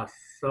actually asked,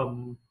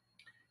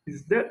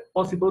 is that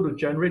possible to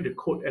generate the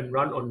code and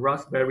run on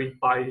Raspberry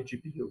Pi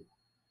GPU?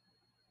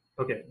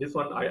 Okay, this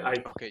one I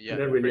okay, yeah,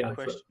 didn't really great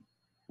answer. Question.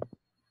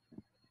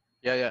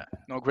 Yeah,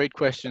 no, great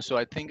question. So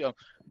I think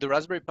the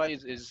Raspberry Pi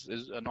is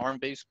an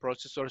ARM-based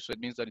processor, so it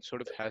means that it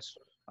sort of has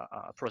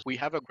we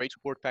have a great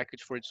support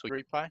package for it. So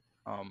Raspberry Pi,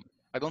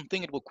 I don't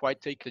think it will quite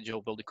take the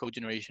job of the code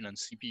generation and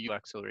CPU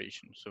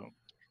acceleration. So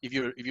if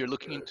you're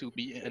looking into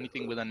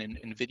anything with an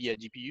NVIDIA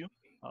GPU,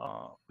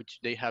 which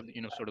they have,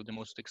 sort of the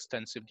most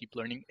extensive deep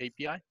learning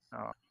API,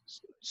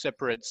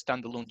 separate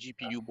standalone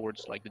GPU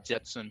boards like the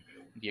Jetson,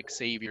 the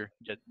Xavier,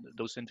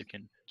 those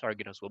can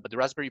target as well. But the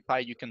Raspberry Pi,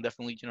 you can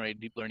definitely generate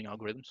deep learning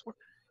algorithms for,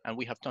 and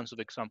we have tons of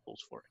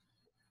examples for it.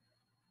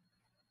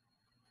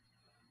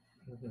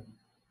 Mm-hmm.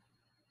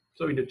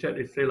 So in the chat,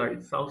 it say like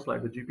it sounds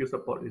like the GPU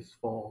support is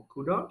for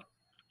CUDA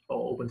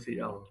or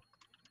OpenCL.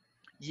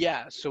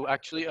 Yeah. So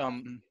actually,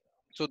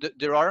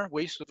 there are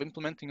ways of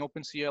implementing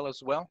OpenCL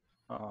as well.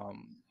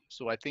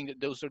 So I think that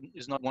those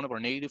is not one of our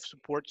native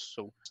supports.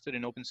 So instead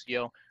in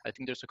OpenCL, I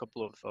think there's a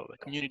couple of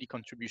community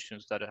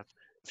contributions that have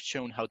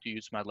shown how to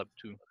use MATLAB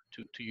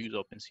to use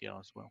OpenCL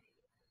as well.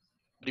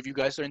 But if you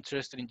guys are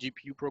interested in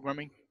GPU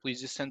programming,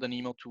 please just send an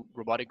email to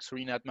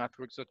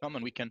roboticsarena@mathworks.com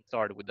and we can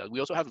start with that. We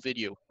also have a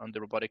video on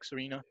the Robotics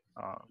Arena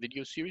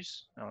video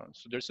series.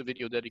 So there's a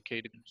video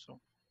dedicated. So.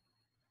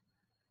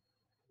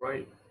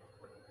 Right.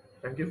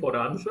 Thank you for the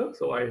answer.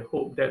 So I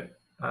hope that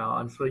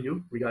answer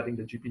you regarding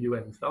the GPU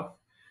and stuff.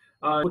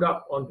 Put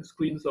up on the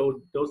screen.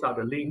 So those are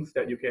the links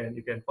that you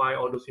can find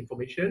all those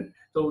information.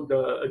 So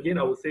again,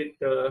 I would say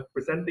the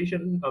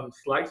presentation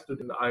slides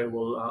I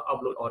will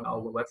upload on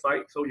our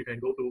website. So you can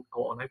go to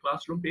our online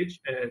classroom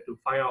page and to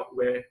find out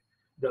where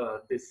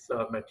this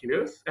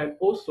materials, and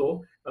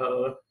also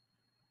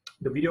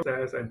the video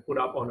says and put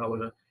up on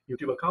our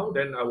YouTube account.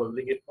 Then I will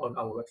link it on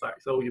our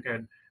website. So you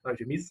can, if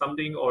you miss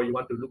something or you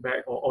want to look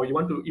back, or you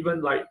want to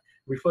even like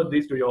refer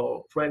this to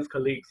your friends,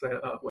 colleagues.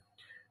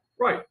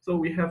 Right. So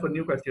we have a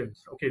new question.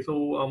 Okay.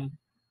 So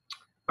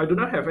I do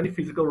not have any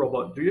physical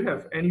robot. Do you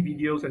have any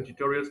videos and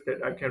tutorials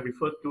that I can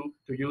refer to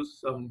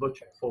use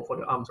virtual for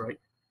the arms, right?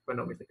 If I'm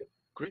not mistaken.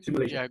 Great.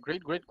 Simulation. Yeah,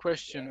 great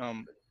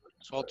question.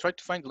 So I'll try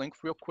to find the link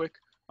real quick.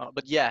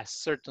 But yes,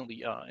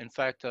 certainly. In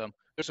fact,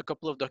 there's a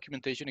couple of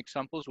documentation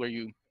examples where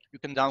you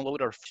can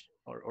download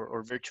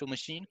our virtual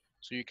machine.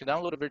 So you can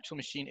download a virtual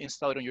machine,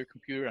 install it on your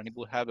computer, and it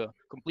will have a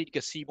complete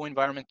gazebo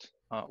environment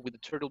with the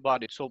turtle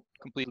bot. It's all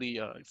completely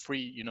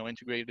free,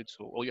 integrated.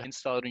 So all you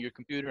install it on your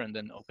computer and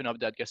then open up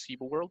that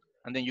gazebo world,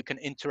 and then you can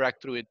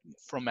interact through it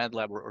from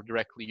MATLAB or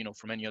directly,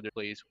 from any other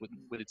place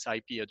with its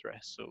IP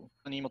address. So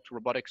an email to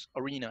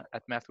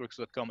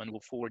roboticsarena@mathworks.com, and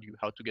we'll forward you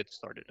how to get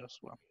started as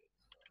well.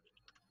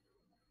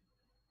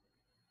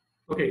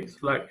 Okay, so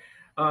like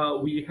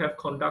we have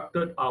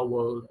conducted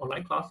our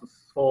online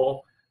classes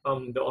for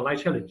the online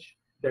challenge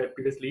that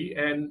previously,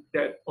 and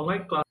that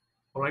online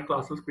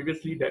classes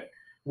previously that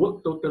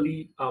work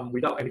totally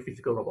without any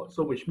physical robot.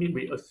 So which means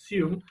we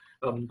assume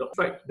the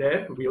site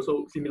there. We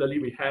also similarly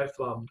we have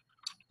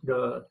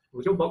the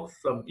VirtualBox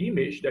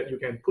image that you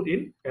can put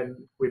in, and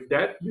with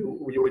that we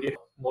already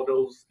have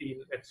models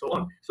in and so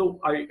on. So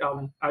I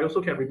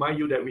also can remind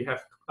you that we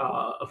have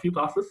a few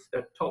classes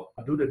that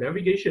do the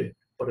navigation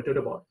for the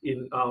turtlebot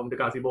in the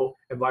gazebo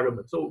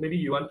environment. So maybe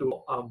you want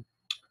to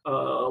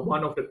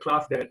one of the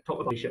class that talk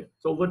about navigation.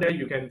 So over there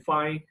you can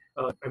find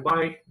and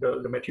buy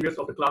the materials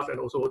of the class, and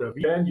also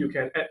then you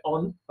can add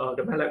on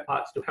the MATLAB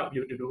parts to help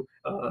you to do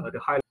the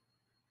highlight.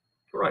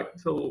 All right.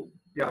 So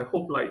yeah, I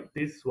hope like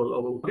this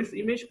this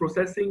image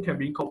processing can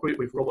be incorporated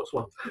with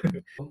RoboSwan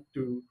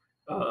to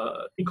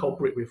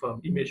incorporate with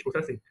image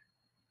processing.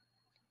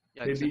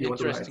 Yeah, it's an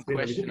interesting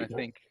question, I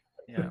think.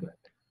 Yeah.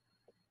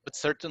 But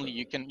certainly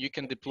you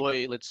can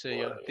deploy, let's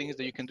say, things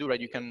that you can do,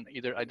 right? You can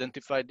either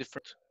identify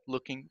different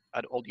looking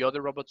at all the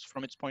other robots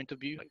from its point of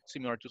view, like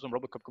similar to some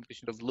RoboCup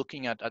competition of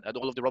looking at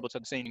all of the robots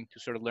at the same thing to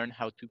sort of learn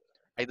how to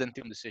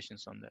identify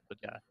decisions on that. But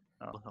yeah,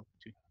 I'll help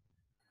too.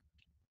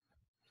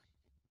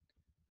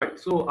 Right,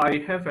 so I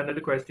have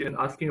another question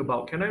asking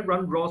about, can I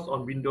run ROS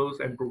on Windows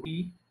and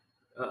Pro-E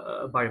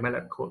by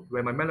MATLAB code,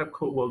 where my MATLAB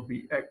code will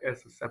be act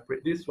as a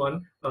separate. This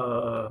one,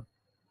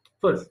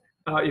 first,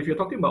 if you're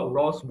talking about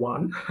ROS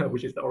 1,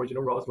 which is the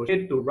original ROS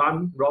version, to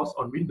run ROS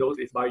on Windows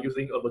is by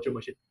using a virtual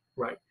machine,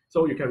 right?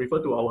 So you can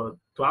refer to our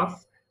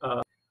class.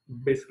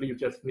 Basically, you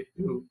just need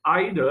to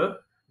either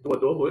do a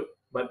dual boot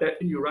but then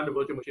you run the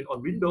virtual machine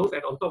on Windows,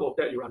 and on top of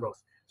that, you run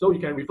ROS. So you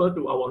can refer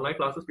to our online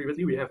classes.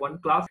 Previously, we have one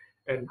class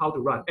and how to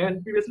run.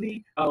 And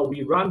previously,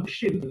 we run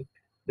machine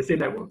the same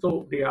network.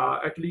 So they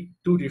are actually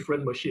two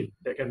different machines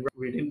that can run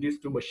within these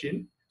two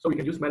machines. So you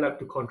can use MATLAB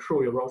to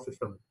control your ROS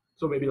system.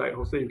 So maybe like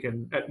Jose, you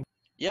can add.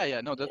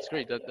 Yeah, no, that's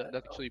great. That's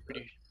actually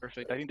pretty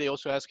perfect. I think they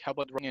also ask how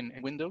about running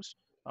in Windows.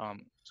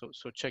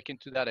 So check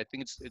into that. I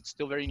think it's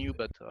still very new,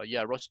 but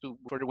yeah, ROS2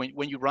 for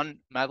when you run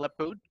MATLAB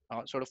code,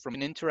 sort of from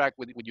and interact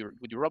with your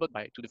robot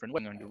by two different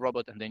ways on your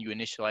robot, and then you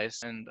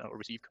initialize and or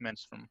receive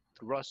commands from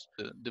through ROS.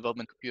 The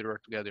development computer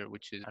together,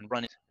 which is and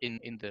run it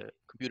in the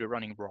computer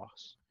running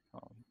ROS.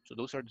 So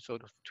those are the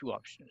sort of two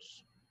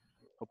options.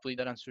 Hopefully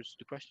that answers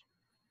the question.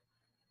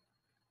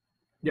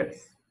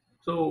 Yes.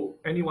 So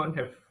anyone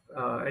have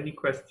any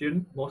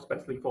question more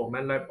specifically for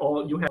MATLAB,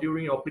 or you have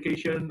during your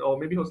application, or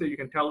maybe Jose, you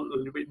can tell a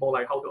little bit more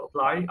like how to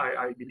apply.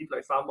 I believe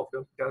like some of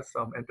them just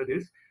enter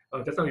this.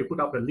 Just now you put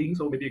up the link,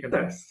 so maybe you can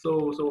test.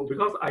 So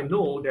because I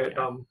know that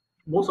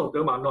most of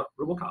them are not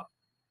RoboCup.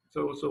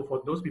 So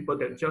for those people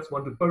that just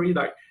want to hurry,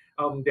 like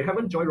they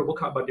haven't joined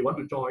RoboCup, but they want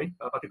to join,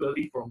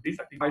 particularly from this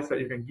advice that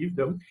you can give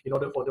them in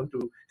order for them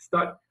to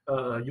start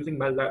using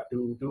MATLAB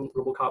to do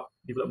RoboCup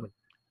development.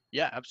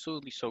 Yeah,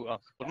 absolutely. So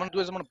what I'm gonna do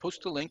is I'm gonna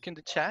post a link in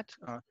the chat.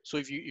 So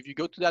if you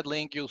go to that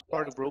link, you'll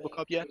part of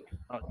RoboCup yet.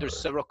 There's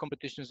several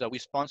competitions that we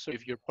sponsor.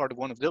 If you're part of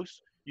one of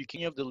those, you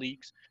can of the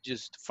leagues.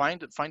 Just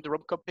find the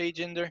RoboCup page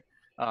in there,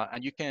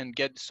 and you can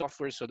get the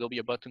software. So there'll be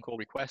a button called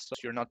request. So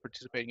if you're not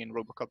participating in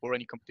RoboCup or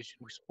any competition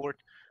we support,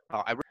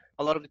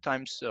 a lot of the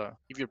times,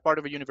 if you're part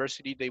of a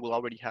university, they will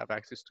already have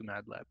access to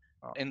MATLAB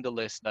in the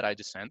list that I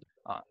just sent.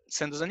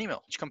 Send us an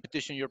email. Which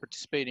competition you're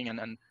participating in,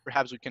 and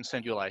perhaps we can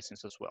send you a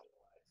license as well.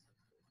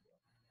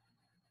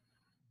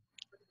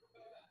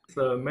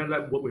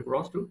 MATLAB work with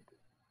ROS too?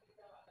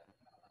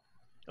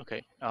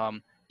 Okay.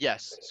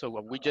 Yes.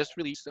 So we just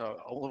released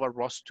all of our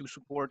ROS2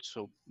 support.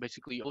 So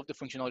basically, all of the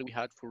functionality we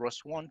had for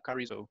ROS1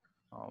 carries. So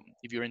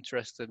if you're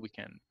interested, we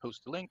can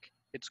post the link.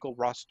 It's called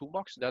ROS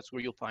Toolbox. That's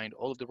where you'll find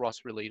all of the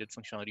ROS-related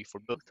functionality for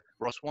both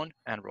ROS1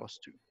 and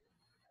ROS2.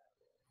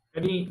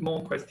 Any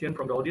more question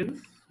from the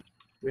audience?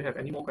 Do we have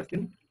any more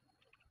questions?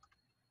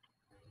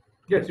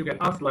 Yes, you can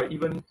ask like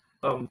even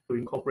to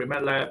incorporate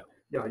MATLAB.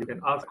 Yeah, you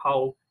can ask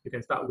how you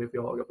can start with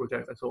your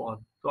projects and so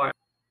on. So I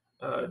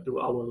do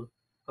our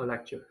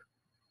lecture.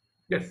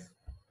 Yes,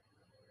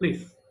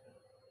 please.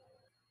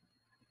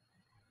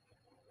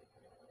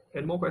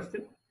 Any more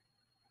questions?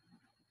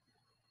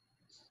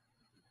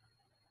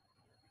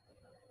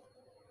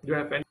 Do you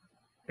have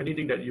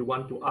anything that you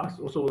want to ask?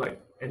 Also, like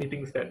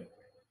anything that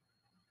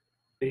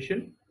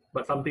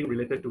but something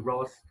related to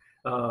ROS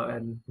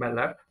and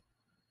MATLAB.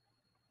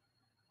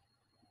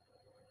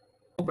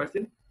 No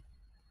question?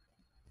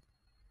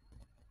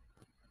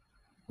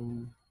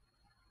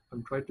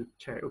 I'm trying to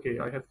check. Okay,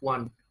 I have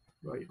one.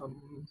 Right.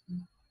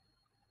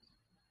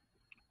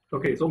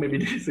 Okay, so maybe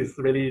this is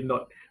really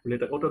not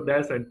related to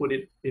Autodesk and put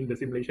it in the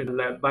simulation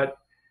lab. But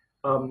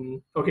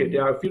okay,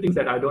 there are a few things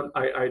that I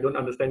don't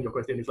understand your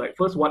question. It's like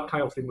first, what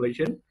kind of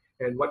simulation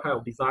and what kind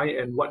of design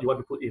and what you want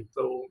to put in.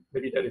 So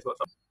maybe that is not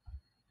something.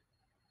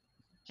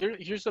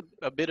 Here's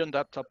a bit on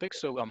that topic.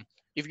 So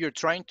if you're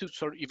trying to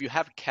if you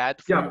have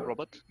CAD for your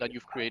robot that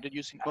you've created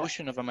using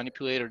motion of a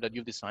manipulator that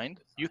you've designed,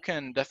 you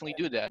can definitely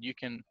do that. You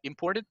can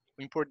import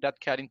that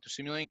CAD into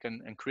Simulink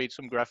and create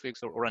some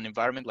graphics or an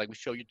environment like we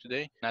show you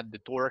today, add the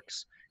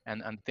torques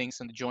and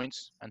things and the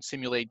joints and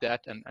simulate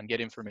that and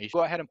get information.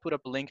 Go ahead and put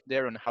up a link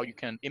there on how you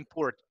can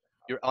import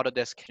your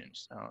Autodesk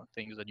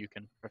things that you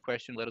can. A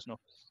question, let us know.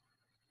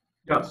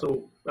 Yeah,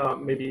 so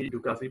maybe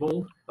do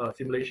gazebo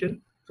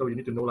simulation. So you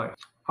need to know like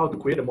how to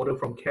create a model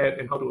from CAD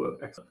and how to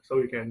so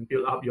you can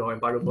build up your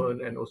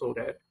environment and also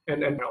that and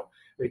now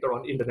later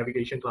on in the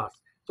navigation class.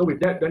 So with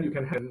that, then you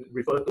can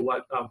refer to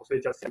what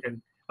Jose just said,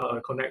 you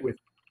can connect with.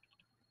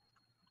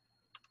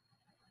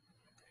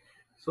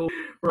 So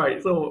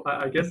right, so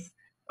I guess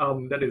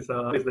that is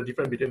the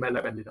difference between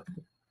MATLAB and Linux.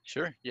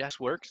 Sure. Yes,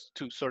 works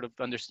to sort of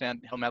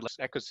understand how MATLAB's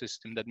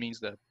ecosystem. That means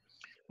that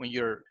when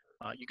you're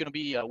going to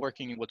be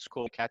working in what's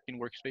called Catkin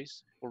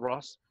workspace or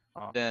ROS.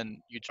 Then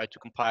you try to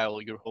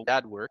compile your whole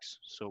MathWorks.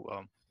 So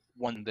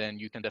then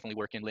you can definitely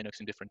work in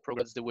Linux in different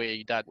programs. That's the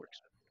way that works.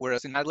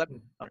 Whereas in MATLAB,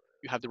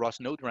 you have the ROS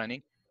node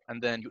running,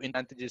 and then your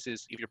advantages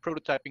is if you're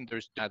prototyping,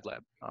 there's MATLAB.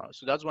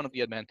 So that's one of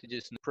the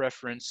advantages and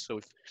preference. So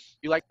if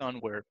you like one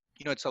where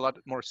it's a lot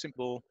more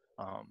simple,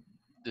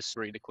 this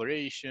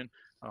declaration,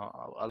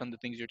 other than the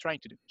things you're trying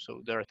to do.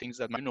 So there are things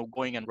that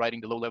going and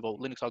writing the low-level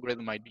Linux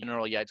algorithm might be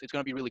general. Yeah, it's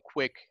going to be really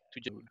quick to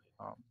do.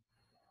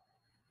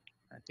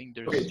 I think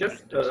there's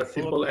there's a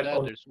simple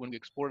add-on. There's when we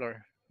export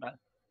our math.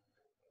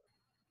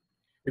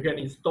 You can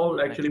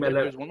install actually MATLAB.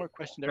 There's one more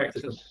question there.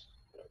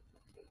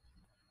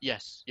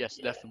 Yes,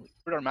 definitely.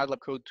 Put our MATLAB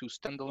code to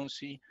standalone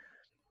C.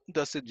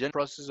 Does the general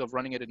process of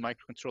running it in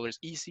microcontrollers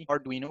easy?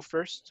 Arduino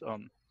first.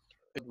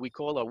 We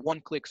call a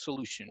one-click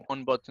solution.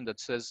 One button that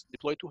says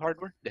deploy to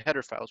hardware. The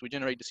header files we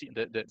generate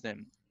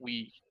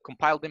we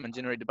compile them and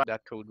generate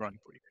that code running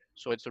for you.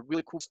 So it's a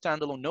really cool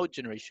standalone node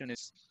generation.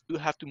 Is you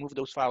have to move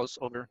those files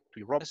over to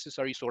your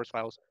necessary source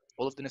files,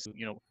 all of the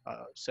necessary,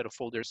 set of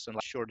folders and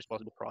like shortest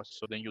possible process.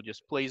 So then you'll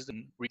just place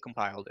them,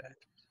 recompile that.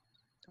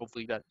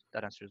 Hopefully that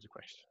answers the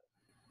question.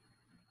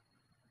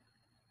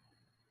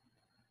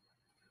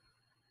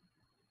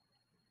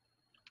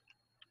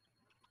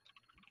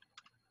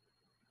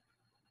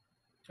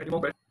 Any more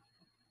questions?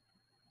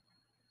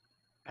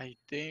 I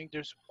think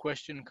there's a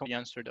question can be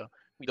answered.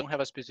 We don't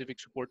have a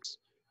specific support.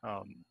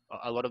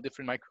 A lot of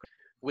different micro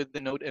with the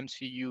Node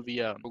MCU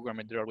via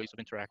programming. There are ways of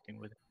interacting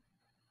with it.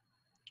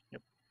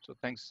 Yep. So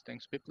thanks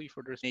Pipli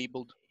for this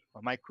enabled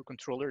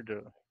microcontroller.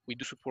 We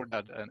do support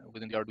that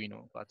within the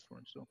Arduino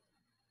platform. So.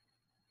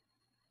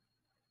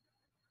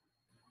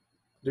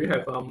 Do you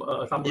have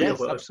a summary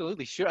yes, of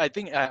absolutely, sure. I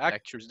think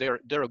lectures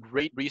they're a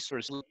great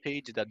resource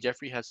page that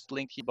Jeffrey has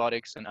linked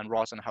Robotics and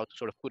Ross on how to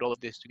sort of put all of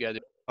this together.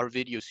 Our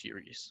video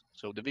series.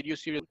 So the video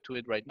series to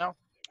it right now.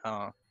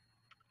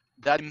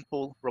 That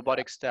simple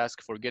robotics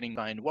task for getting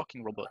behind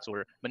walking robots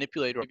or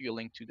manipulator. I'll give you a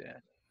link to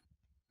that.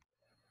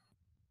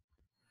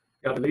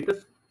 Yeah, the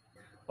latest.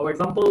 For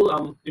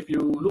example, if you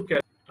look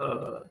at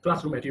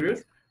classroom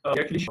materials,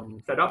 actually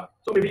set up.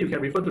 So maybe you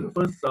can refer to the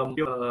first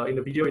in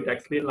the video. It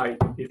explains like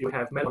if you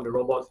have MATLAB on the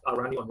robots are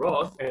running on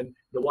ROS, and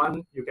the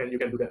one you can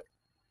do that.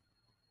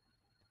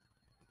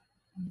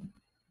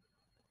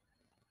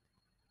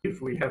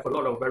 If we have a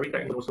lot of very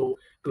technical, so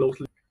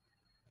closely,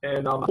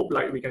 and I hope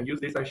like we can use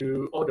this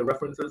actually all the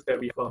references that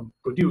we've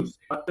produced,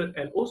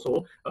 and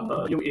also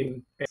you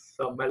in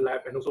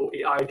MATLAB and also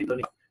AI deep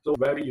learning. So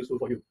very useful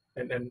for you,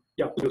 and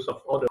yeah, use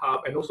of all the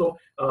hub and also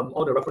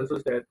all the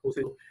references that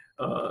also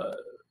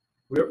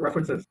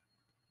references.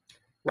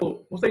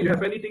 So, Jose, you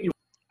have anything you?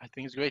 I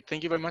think it's great.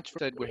 Thank you very much for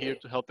that. We're here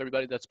to help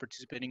everybody that's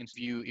participating in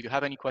view. If you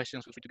have any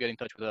questions, feel free to get in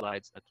touch with the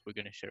slides that we're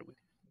going to share with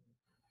you.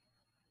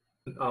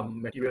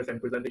 Materials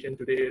and presentation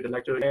today, the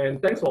lecture,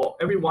 and thanks for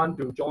everyone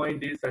to join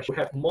this session. We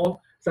have more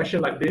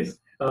session like this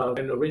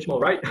and arrange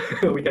more, right?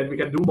 we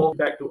can do more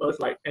back to us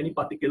like any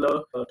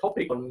particular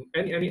topic on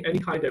any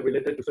kind that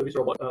related to service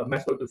robot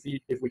MathWorks to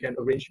see if we can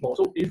arrange more.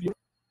 So if you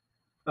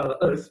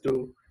us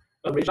to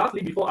arrange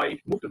lastly before I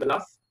move to the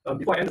last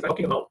before I end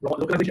talking about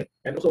localization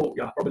and also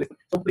probably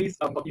so please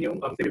continue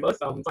stay with us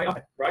sign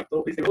up, right?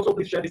 So please also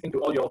please share this thing to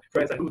all your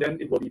friends and who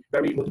then it will be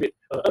very motivate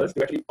us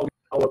to actually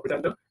our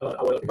presenter,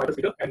 our invited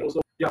speaker, and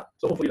also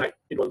so hopefully like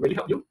it will really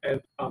help you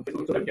and so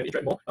that we can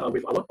interact more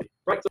with our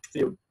right. So see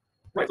you.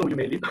 Right, so you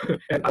may leave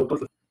and I will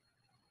close.